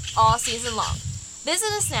thrive all season long.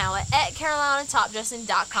 Visit us now at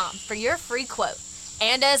CarolinaTopDressing.com for your free quote.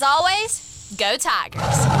 And as always, go Tigers.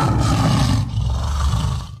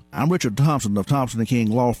 I'm Richard Thompson of Thompson &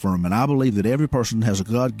 King Law Firm, and I believe that every person has a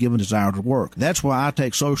God-given desire to work. That's why I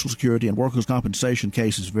take Social Security and workers' compensation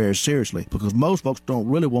cases very seriously, because most folks don't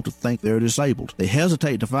really want to think they're disabled. They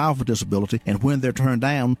hesitate to file for disability, and when they're turned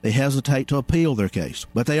down, they hesitate to appeal their case.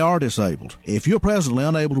 But they are disabled. If you're presently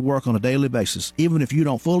unable to work on a daily basis, even if you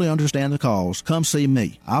don't fully understand the cause, come see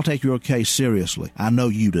me. I'll take your case seriously. I know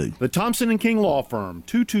you do. The Thompson & King Law Firm,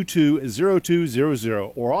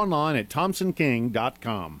 222-0200, or online at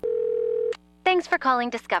thompsonking.com. Thanks for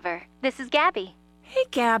calling Discover. This is Gabby. Hey,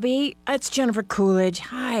 Gabby. It's Jennifer Coolidge.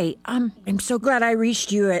 Hi. I'm so glad I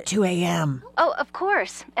reached you at 2 a.m. Oh, of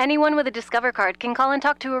course. Anyone with a Discover card can call and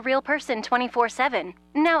talk to a real person 24/7.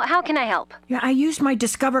 Now, how can I help? Yeah, I used my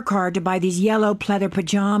Discover card to buy these yellow pleather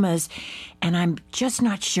pajamas, and I'm just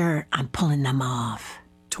not sure I'm pulling them off.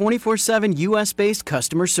 24/7 U.S.-based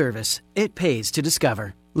customer service. It pays to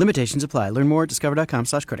Discover. Limitations apply. Learn more at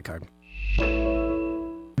discover.com/creditcard.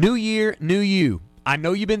 New year, new you. I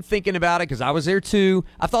know you've been thinking about it because I was there too.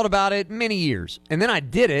 I thought about it many years. And then I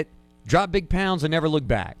did it, dropped big pounds, and never looked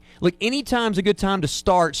back. Look, anytime's a good time to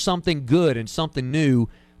start something good and something new.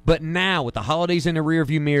 But now, with the holidays in the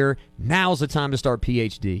rearview mirror, now's the time to start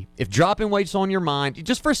PhD. If dropping weight's on your mind,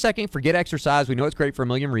 just for a second, forget exercise. We know it's great for a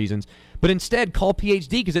million reasons. But instead, call PhD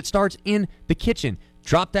because it starts in the kitchen.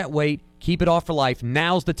 Drop that weight. Keep it off for life.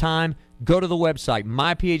 Now's the time. Go to the website,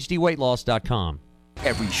 myphdweightloss.com.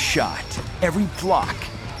 Every shot, every block,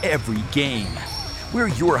 every game. We're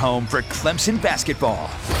your home for Clemson basketball.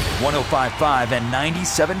 105.5 and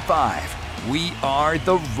 97.5. We are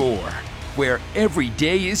The Roar, where every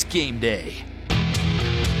day is game day.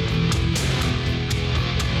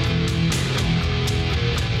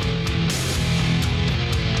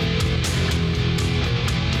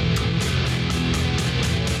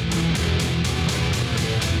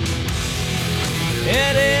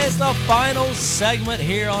 It is the final segment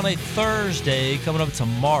here on a Thursday, coming up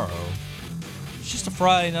tomorrow. It's just a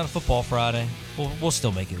Friday, not a football Friday. We'll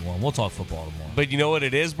still make it one. We'll talk football tomorrow. But you know what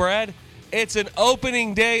it is, Brad? It's an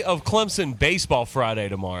opening day of Clemson Baseball Friday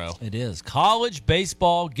tomorrow. It is. College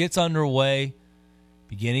baseball gets underway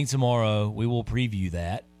beginning tomorrow. We will preview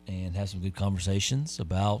that and have some good conversations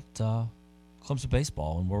about Clemson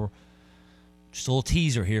baseball. And we're just a little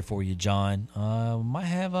teaser here for you, John. Might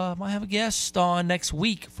have a guest on next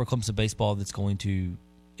week for Clemson baseball that's going to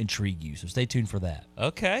intrigue you. So stay tuned for that.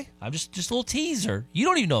 Okay. I'm just a little teaser. You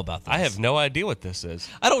don't even know about this. I have no idea what this is.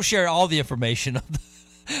 I don't share all the information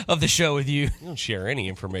of the show with you. You don't share any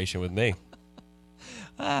information with me.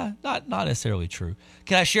 Not necessarily true.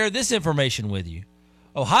 Can I share this information with you?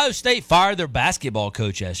 Ohio State fired their basketball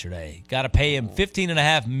coach yesterday. Got to pay him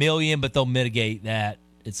 $15.5 million, but they'll mitigate that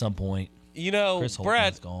at some point. You know,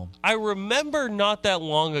 Brad, I remember not that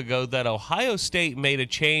long ago that Ohio State made a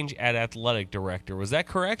change at athletic director. Was that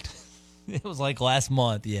correct? It was like last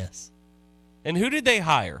month, yes. And who did they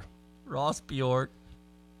hire? Ross Bjork.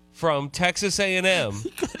 From Texas A&M.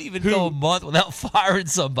 He couldn't even go a month without firing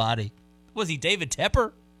somebody. Was he David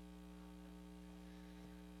Tepper?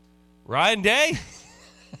 Ryan Day?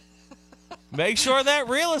 Make sure that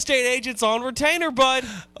real estate agent's on retainer, bud.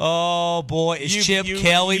 Oh, boy. Is Chip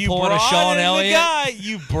Kelly pulling a Sean Elliott?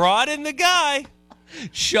 You brought in the guy.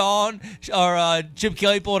 Chip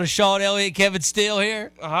Kelly pulling a Sean Elliott, Kevin Steele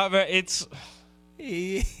here?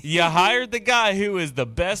 You hired the guy who is the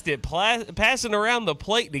best at passing around the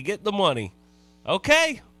plate to get the money.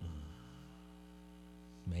 Okay.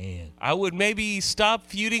 Man. I would maybe stop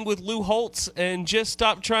feuding with Lou Holtz and just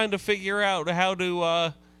stop trying to figure out how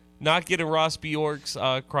to not get in Ross Bjork's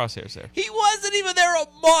crosshairs there. He wasn't even there a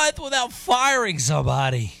month without firing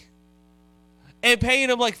somebody. And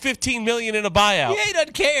paying him like $15 million in a buyout. Yeah, he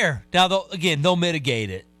doesn't care. Now, they'll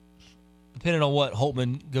mitigate it. Depending on what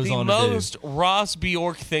Holtman goes on to do. The most Ross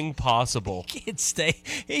Bjork thing possible. He can't stay.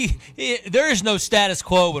 There is no status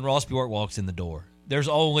quo when Ross Bjork walks in the door. There's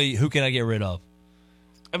only who can I get rid of.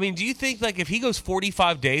 I mean, do you think like if he goes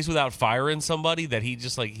 45 days without firing somebody that he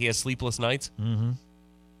just like he has sleepless nights? Mm-hmm.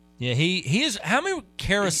 Yeah, he is. How many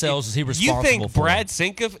carousels is he responsible for? You think Brad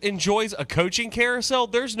Sinkoff enjoys a coaching carousel?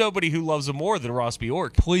 There's nobody who loves him more than Ross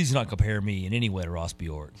Bjork. Please do not compare me in any way to Ross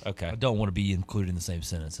Bjork. Okay. I don't want to be included in the same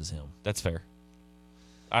sentence as him. That's fair.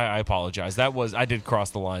 I apologize. I did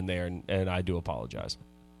cross the line there, and I do apologize.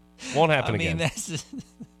 Won't happen again.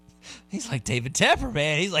 He's like David Tepper,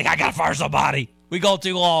 man. He's like, I got to fire somebody. We go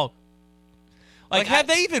too long. Like have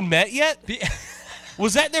they even met yet?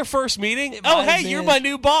 Was that their first meeting? Oh, hey, you're my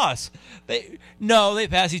new boss. They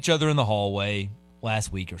pass each other in the hallway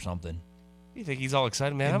last week or something. You think he's all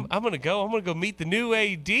excited, man? I'm going to go. I'm going to go meet the new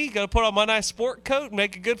AD. Got to put on my nice sport coat and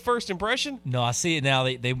make a good first impression. No, I see it now.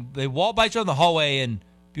 They walked by each other in the hallway, and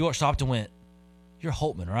Bjork stopped and went, "You're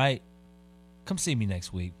Holtman, right? Come see me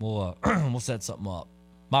next week. We'll we'll set something up.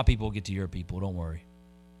 My people will get to your people. Don't worry."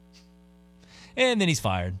 And then he's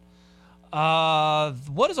fired.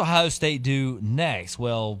 What does Ohio State do next?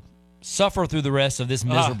 Well, suffer through the rest of this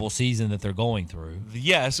miserable season that they're going through.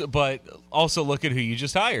 Yes, but also look at who you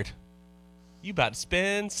just hired. You about to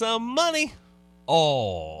spend some money.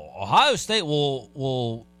 Oh, Ohio State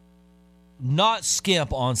will not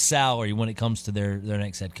skimp on salary when it comes to their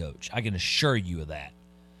next head coach. I can assure you of that.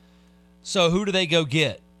 So who do they go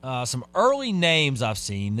get? Some early names I've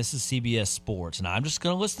seen. This is CBS Sports, and I'm just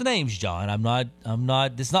going to list the names, John. I'm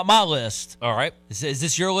not. This is not my list. All right. Is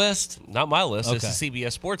this your list? Not my list. Okay. It's a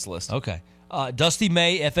CBS Sports list. Okay. Dusty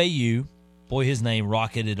May, FAU. Boy, his name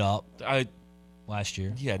rocketed up last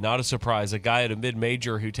year. Yeah, not a surprise. A guy at a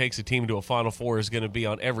mid-major who takes a team to a Final Four is going to be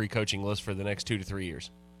on every coaching list for the next 2 to 3 years.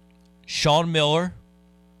 Sean Miller.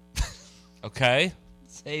 Okay.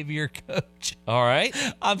 Xavier coach. All right.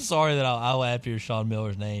 I'm sorry that I laughed at Sean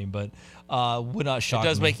Miller's name, but would not shock me.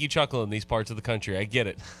 It does make you chuckle in these parts of the country. I get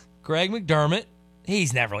it. Greg McDermott.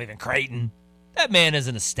 He's never leaving Creighton. That man is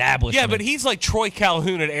an establishment. Yeah, but he's like Troy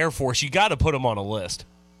Calhoun at Air Force. You got to put him on a list.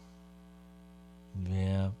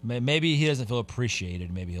 Yeah, maybe he doesn't feel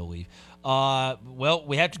appreciated. Maybe he'll leave. Well,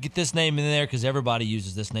 we have to get this name in there because everybody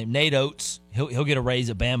uses this name. Nate Oates. He'll get a raise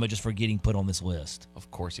at Bama just for getting put on this list.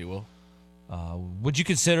 Of course he will. Would you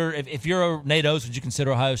consider, if you're a Nate Oates, would you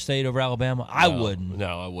consider Ohio State over Alabama? I wouldn't.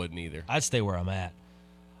 No, I wouldn't either. I'd stay where I'm at.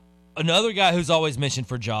 Another guy who's always mentioned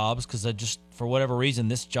for jobs, because for whatever reason,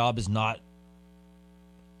 this job is not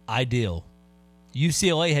ideal.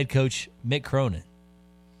 UCLA head coach Mick Cronin.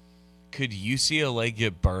 Could UCLA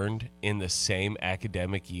get burned in the same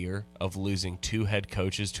academic year of losing 2 head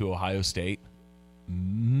coaches to Ohio State?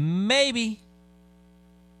 Maybe.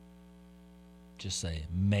 Just saying,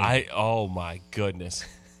 maybe. Oh, my goodness.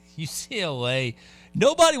 UCLA,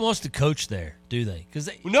 nobody wants to coach there, do they? Because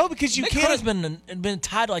you can't. Cronin's been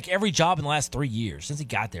tied to like every job in the last 3 years since he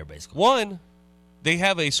got there, basically. 1, they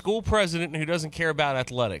have a school president who doesn't care about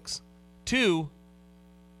athletics. 2,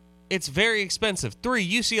 it's very expensive. 3,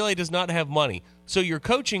 UCLA does not have money. So your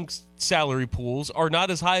coaching salary pools are not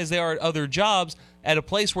as high as they are at other jobs at a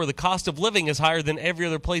place where the cost of living is higher than every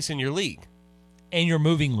other place in your league. And you're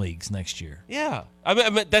moving leagues next year. Yeah. I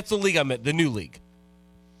mean, that's the league I meant, the new league.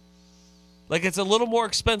 Like, it's a little more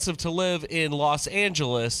expensive to live in Los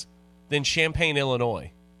Angeles than Champaign,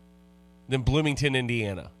 Illinois, than Bloomington,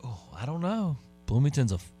 Indiana. Oh, I don't know.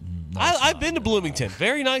 Bloomington's I've been to Bloomington.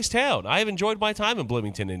 Very nice town. I have enjoyed my time in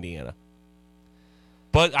Bloomington, Indiana.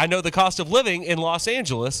 But I know the cost of living in Los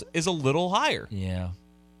Angeles is a little higher. Yeah.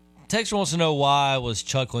 Texter wants to know why I was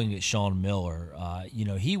chuckling at Sean Miller.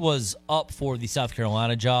 He was up for the South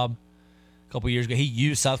Carolina job a couple years ago. He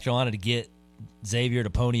used South Carolina to get Xavier to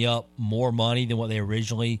pony up more money than what they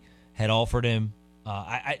originally had offered him.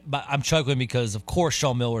 But I'm chuckling because, of course,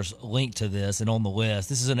 Sean Miller's linked to this and on the list.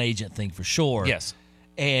 This is an agent thing for sure. Yes.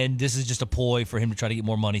 And this is just a ploy for him to try to get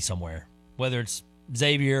more money somewhere, whether it's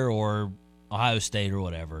Xavier or Ohio State or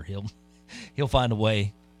whatever. He'll find a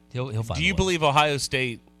way. He'll find a way. Do you believe Ohio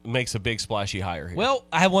State makes a big splashy hire here? Well,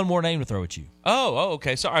 I have one more name to throw at you. Oh,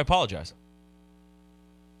 okay. Sorry, I apologize.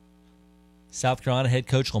 South Carolina head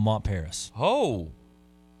coach Lamont Paris. Oh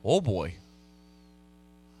boy.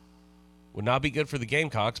 Would not be good for the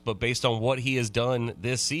Gamecocks, but based on what he has done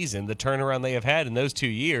this season, the turnaround they have had in those 2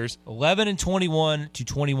 years, 11-21 to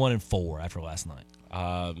 21-4 after last night.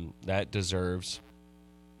 That deserves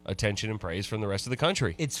attention and praise from the rest of the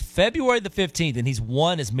country. It's February the 15th, and he's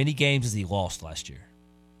won as many games as he lost last year.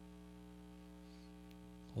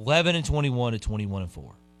 11-21 to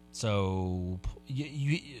 21-4. So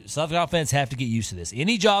South Carolina fans have to get used to this.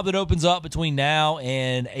 Any job that opens up between now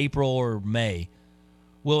and April or May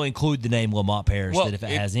will include the name Lamont Paris, that if it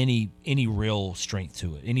has any real strength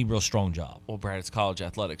to it, any real strong job. Well, Brad, it's college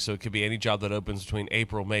athletics, so it could be any job that opens between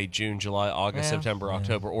April, May, June, July, August, September,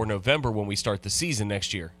 October, or November when we start the season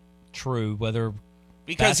next year. True, whether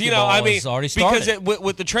because has already started.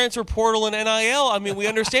 With the transfer portal and NIL, we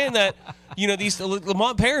understand that these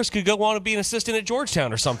Lamont Paris could go on and be an assistant at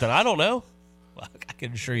Georgetown or something. I don't know. Well, I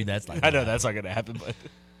can assure you that's not. I know that's not going to happen,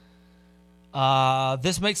 but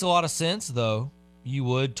this makes a lot of sense, though. You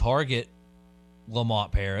would target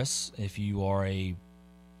Lamont Paris if you are a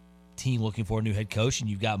team looking for a new head coach and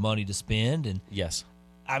you've got money to spend. And yes,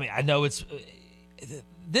 I know this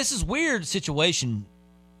is a weird situation.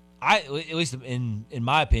 At least in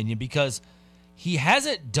my opinion, because he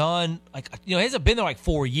hasn't done, he hasn't been there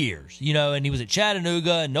 4 years, and he was at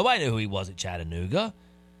Chattanooga, and nobody knew who he was at Chattanooga.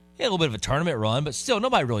 He had a little bit of a tournament run, but still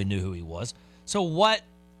nobody really knew who he was. So while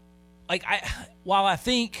I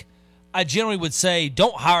think I generally would say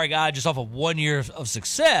don't hire a guy just off of 1 year of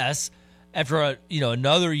success after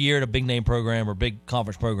another year at a big name program or big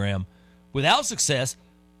conference program without success,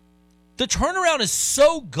 the turnaround is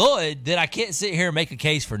so good that I can't sit here and make a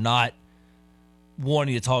case for not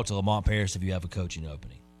wanting to talk to Lamont Paris if you have a coaching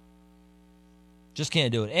opening. Just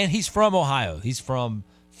can't do it. And he's from Ohio. He's from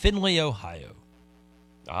Findlay, Ohio.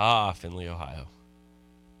 Ah, Findlay, Ohio.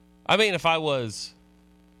 I mean, if I was...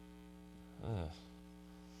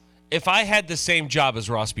 if I had the same job as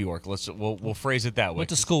Ross Bjork, we'll phrase it that way. Went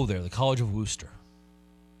to school there, the College of Worcester.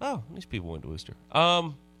 Oh, these people went to Worcester.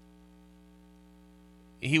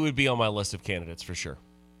 He would be on my list of candidates for sure.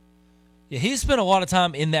 Yeah, he's spent a lot of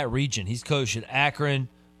time in that region. He's coached at Akron,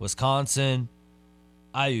 Wisconsin,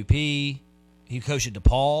 IUP. He coached at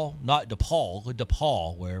DePaul, not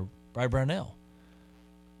DePaul, where Brad Brownell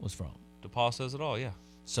was from. DePaul says it all, yeah.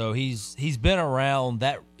 So he's been around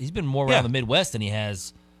that. He's been more around the Midwest than he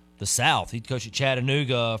has the South. He coached at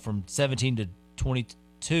Chattanooga from 17 to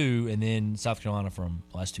 22, and then South Carolina from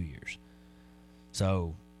the last 2 years.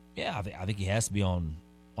 So yeah, I think he has to be on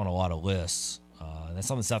a lot of lists. That's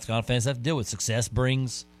something South Carolina fans have to deal with. Success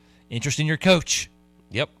brings interest in your coach.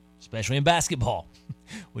 Yep. Especially in basketball,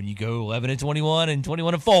 when you go 11-21 and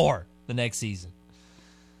 21-4 the next season.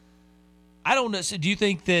 I don't know. So do you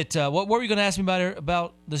think that what were you going to ask me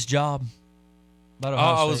about this job? About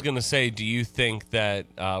Ohio State? I was going to say, do you think that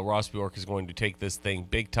Ross Bjork is going to take this thing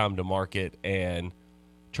big time to market and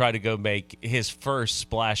try to go make his first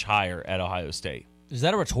splash hire at Ohio State? Is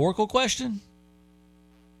that a rhetorical question?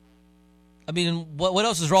 I mean, what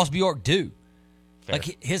else does Ross Bjork do? Fair.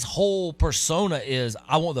 His whole persona is,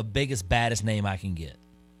 I want the biggest, baddest name I can get.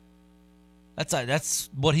 That's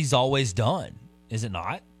what he's always done, is it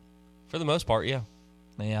not? For the most part, yeah.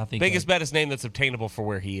 Yeah, I think biggest, baddest name that's obtainable for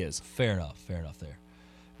where he is. Fair enough there.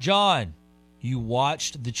 John, you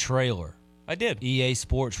watched the trailer. I did. EA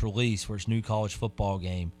Sports release for its new college football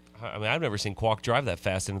game. I mean, I've never seen Kwok drive that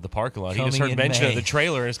fast into the parking lot. He just heard mention of the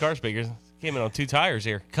trailer in his car speakers. Came in on 2 tires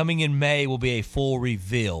here. Coming in May will be a full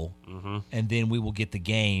reveal, and then we will get the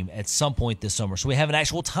game at some point this summer. So we have an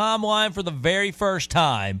actual timeline for the very first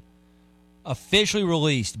time, officially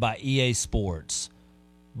released by EA Sports.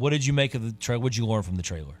 What did you make of the trailer? What did you learn from the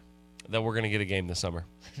trailer? That we're going to get a game this summer.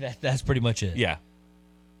 That's pretty much it. Yeah.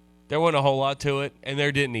 There wasn't a whole lot to it, and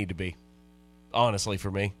there didn't need to be, honestly, for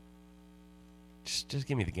me. Just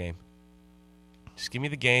give me the game. Just give me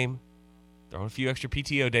the game. Throw a few extra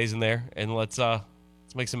PTO days in there, and let's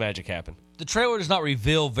make some magic happen. The trailer does not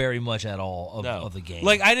reveal very much at all of the game.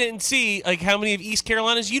 I didn't see how many of East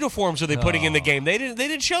Carolina's uniforms are they putting in the game. They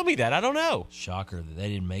didn't show me that. I don't know. Shocker that they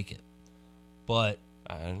didn't make it. But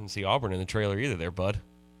I didn't see Auburn in the trailer either there, bud.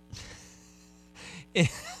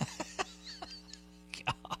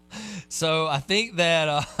 So I think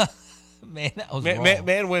that man, that was wrong.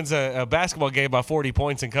 Man wins a basketball game by 40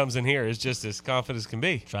 points and comes in here is just as confident as can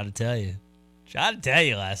be. Tried to tell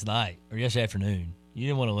you last night or yesterday afternoon. You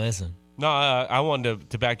didn't want to listen. No, I wanted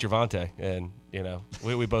to back Gervonta, and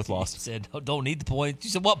we both lost. You said don't need the points.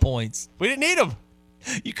 You said what points? We didn't need them.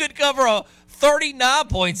 You couldn't cover a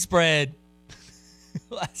 39-point spread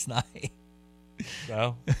last night.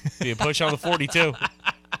 No, be a push on the 42.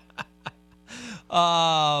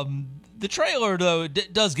 The trailer, though,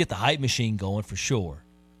 does get the hype machine going for sure.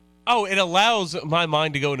 Oh, it allows my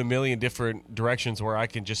mind to go in a million different directions where I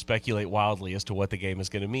can just speculate wildly as to what the game is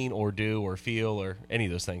going to mean or do or feel or any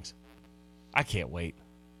of those things. I can't wait.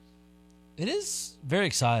 It is very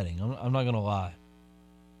exciting. I'm not going to lie.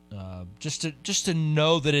 Just to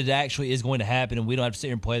know that it actually is going to happen and we don't have to sit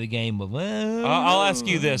here and play the game. But I'll ask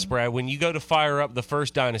you this, Brad. When you go to fire up the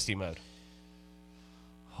first Dynasty mode.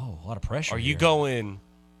 Oh, a lot of pressure. Are you going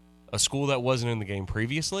a school that wasn't in the game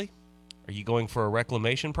previously? Are you going for a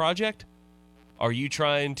reclamation project? Are you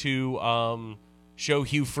trying to show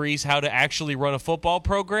Hugh Freeze how to actually run a football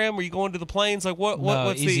program? Are you going to the Plains?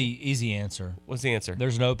 What's easy answer. What's the answer?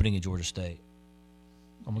 There's an opening at Georgia State.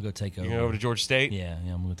 I'm going to go take over. You're going over to Georgia State? Yeah,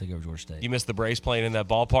 I'm going to take over Georgia State. You miss the Braves playing in that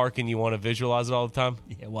ballpark and you want to visualize it all the time?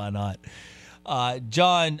 Yeah, why not?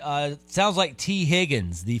 John, sounds like T.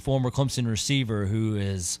 Higgins, the former Clemson receiver who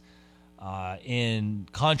is in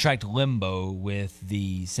contract limbo with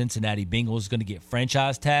the Cincinnati Bengals, going to get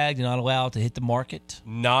franchise tagged and not allowed to hit the market.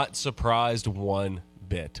 Not surprised one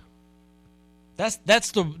bit. That's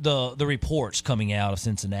the reports coming out of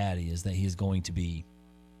Cincinnati is that he is going to be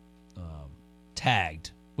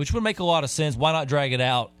tagged, which would make a lot of sense. Why not drag it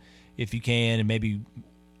out if you can, and maybe.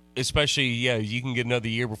 Especially, you can get another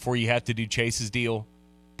year before you have to do Chase's deal.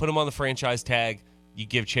 Put him on the franchise tag. You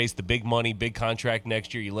give Chase the big money, big contract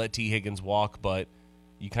next year. You let T. Higgins walk, but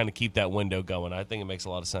you kind of keep that window going. I think it makes a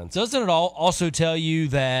lot of sense. Doesn't it also tell you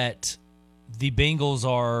that the Bengals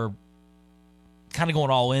are kind of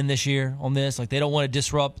going all in this year on this? Like, they don't want to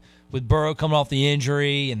disrupt with Burrow coming off the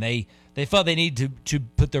injury, and they felt they need to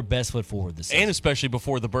put their best foot forward this season. And especially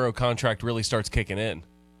before the Burrow contract really starts kicking in.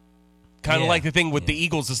 Kind of like the thing with the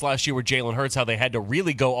Eagles this last year with Jalen Hurts, how they had to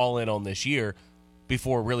really go all in on this year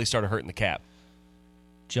before it really started hurting the cap.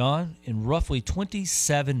 John, in roughly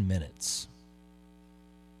 27 minutes,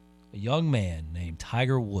 a young man named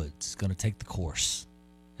Tiger Woods is going to take the course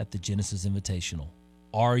at the Genesis Invitational.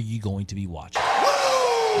 Are you going to be watching?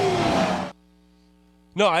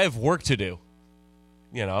 No, I have work to do.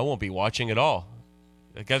 I won't be watching at all.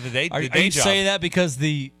 I got the day Are job. you saying that because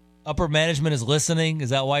the upper management is listening?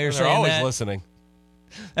 Is that why you're saying that? They're always listening.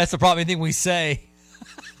 That's the problem. Anything we say.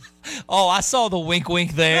 Oh, I saw the wink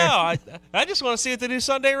there. No, I just want to see what the new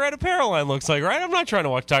Sunday Red apparel line looks like, right? I'm not trying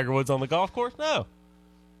to watch Tiger Woods on the golf course. No.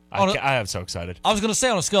 I am so excited. I was going to say,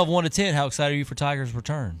 on a scale of 1 to 10, how excited are you for Tiger's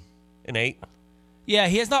return? An 8. Yeah,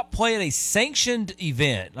 he has not played a sanctioned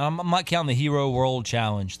event. I'm not counting the Hero World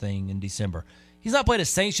Challenge thing in December. He's not played a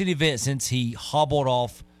sanctioned event since he hobbled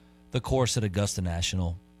off the course at Augusta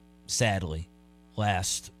National, sadly,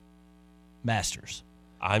 last Masters.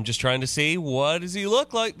 I'm just trying to see what does he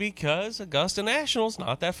look like because Augusta National's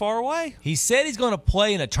not that far away. He said he's going to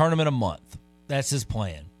play in a tournament a month. That's his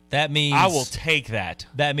plan. That means I will take that.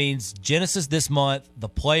 That means Genesis this month, the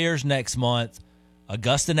Players next month,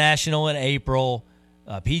 Augusta National in April,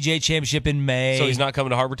 PGA Championship in May. So he's not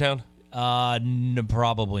coming to Harbortown?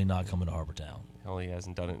 Probably not coming to Harbortown. Hell, he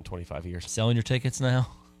hasn't done it in 25 years. Selling your tickets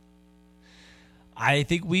now? I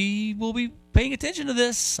think we will be paying attention to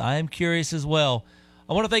this. I am curious as well.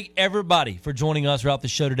 I want to thank everybody for joining us throughout the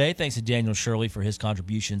show today. Thanks to Daniel Shirley for his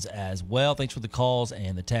contributions as well. Thanks for the calls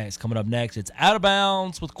and the texts. Coming up next, it's Out of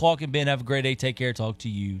Bounds with Qualk and Ben. Have a great day. Take care. Talk to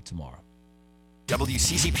you tomorrow.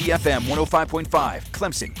 WCCP-FM 105.5,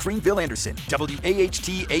 Clemson, Greenville, Anderson. WAHT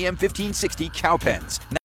AM 1560, Cowpens.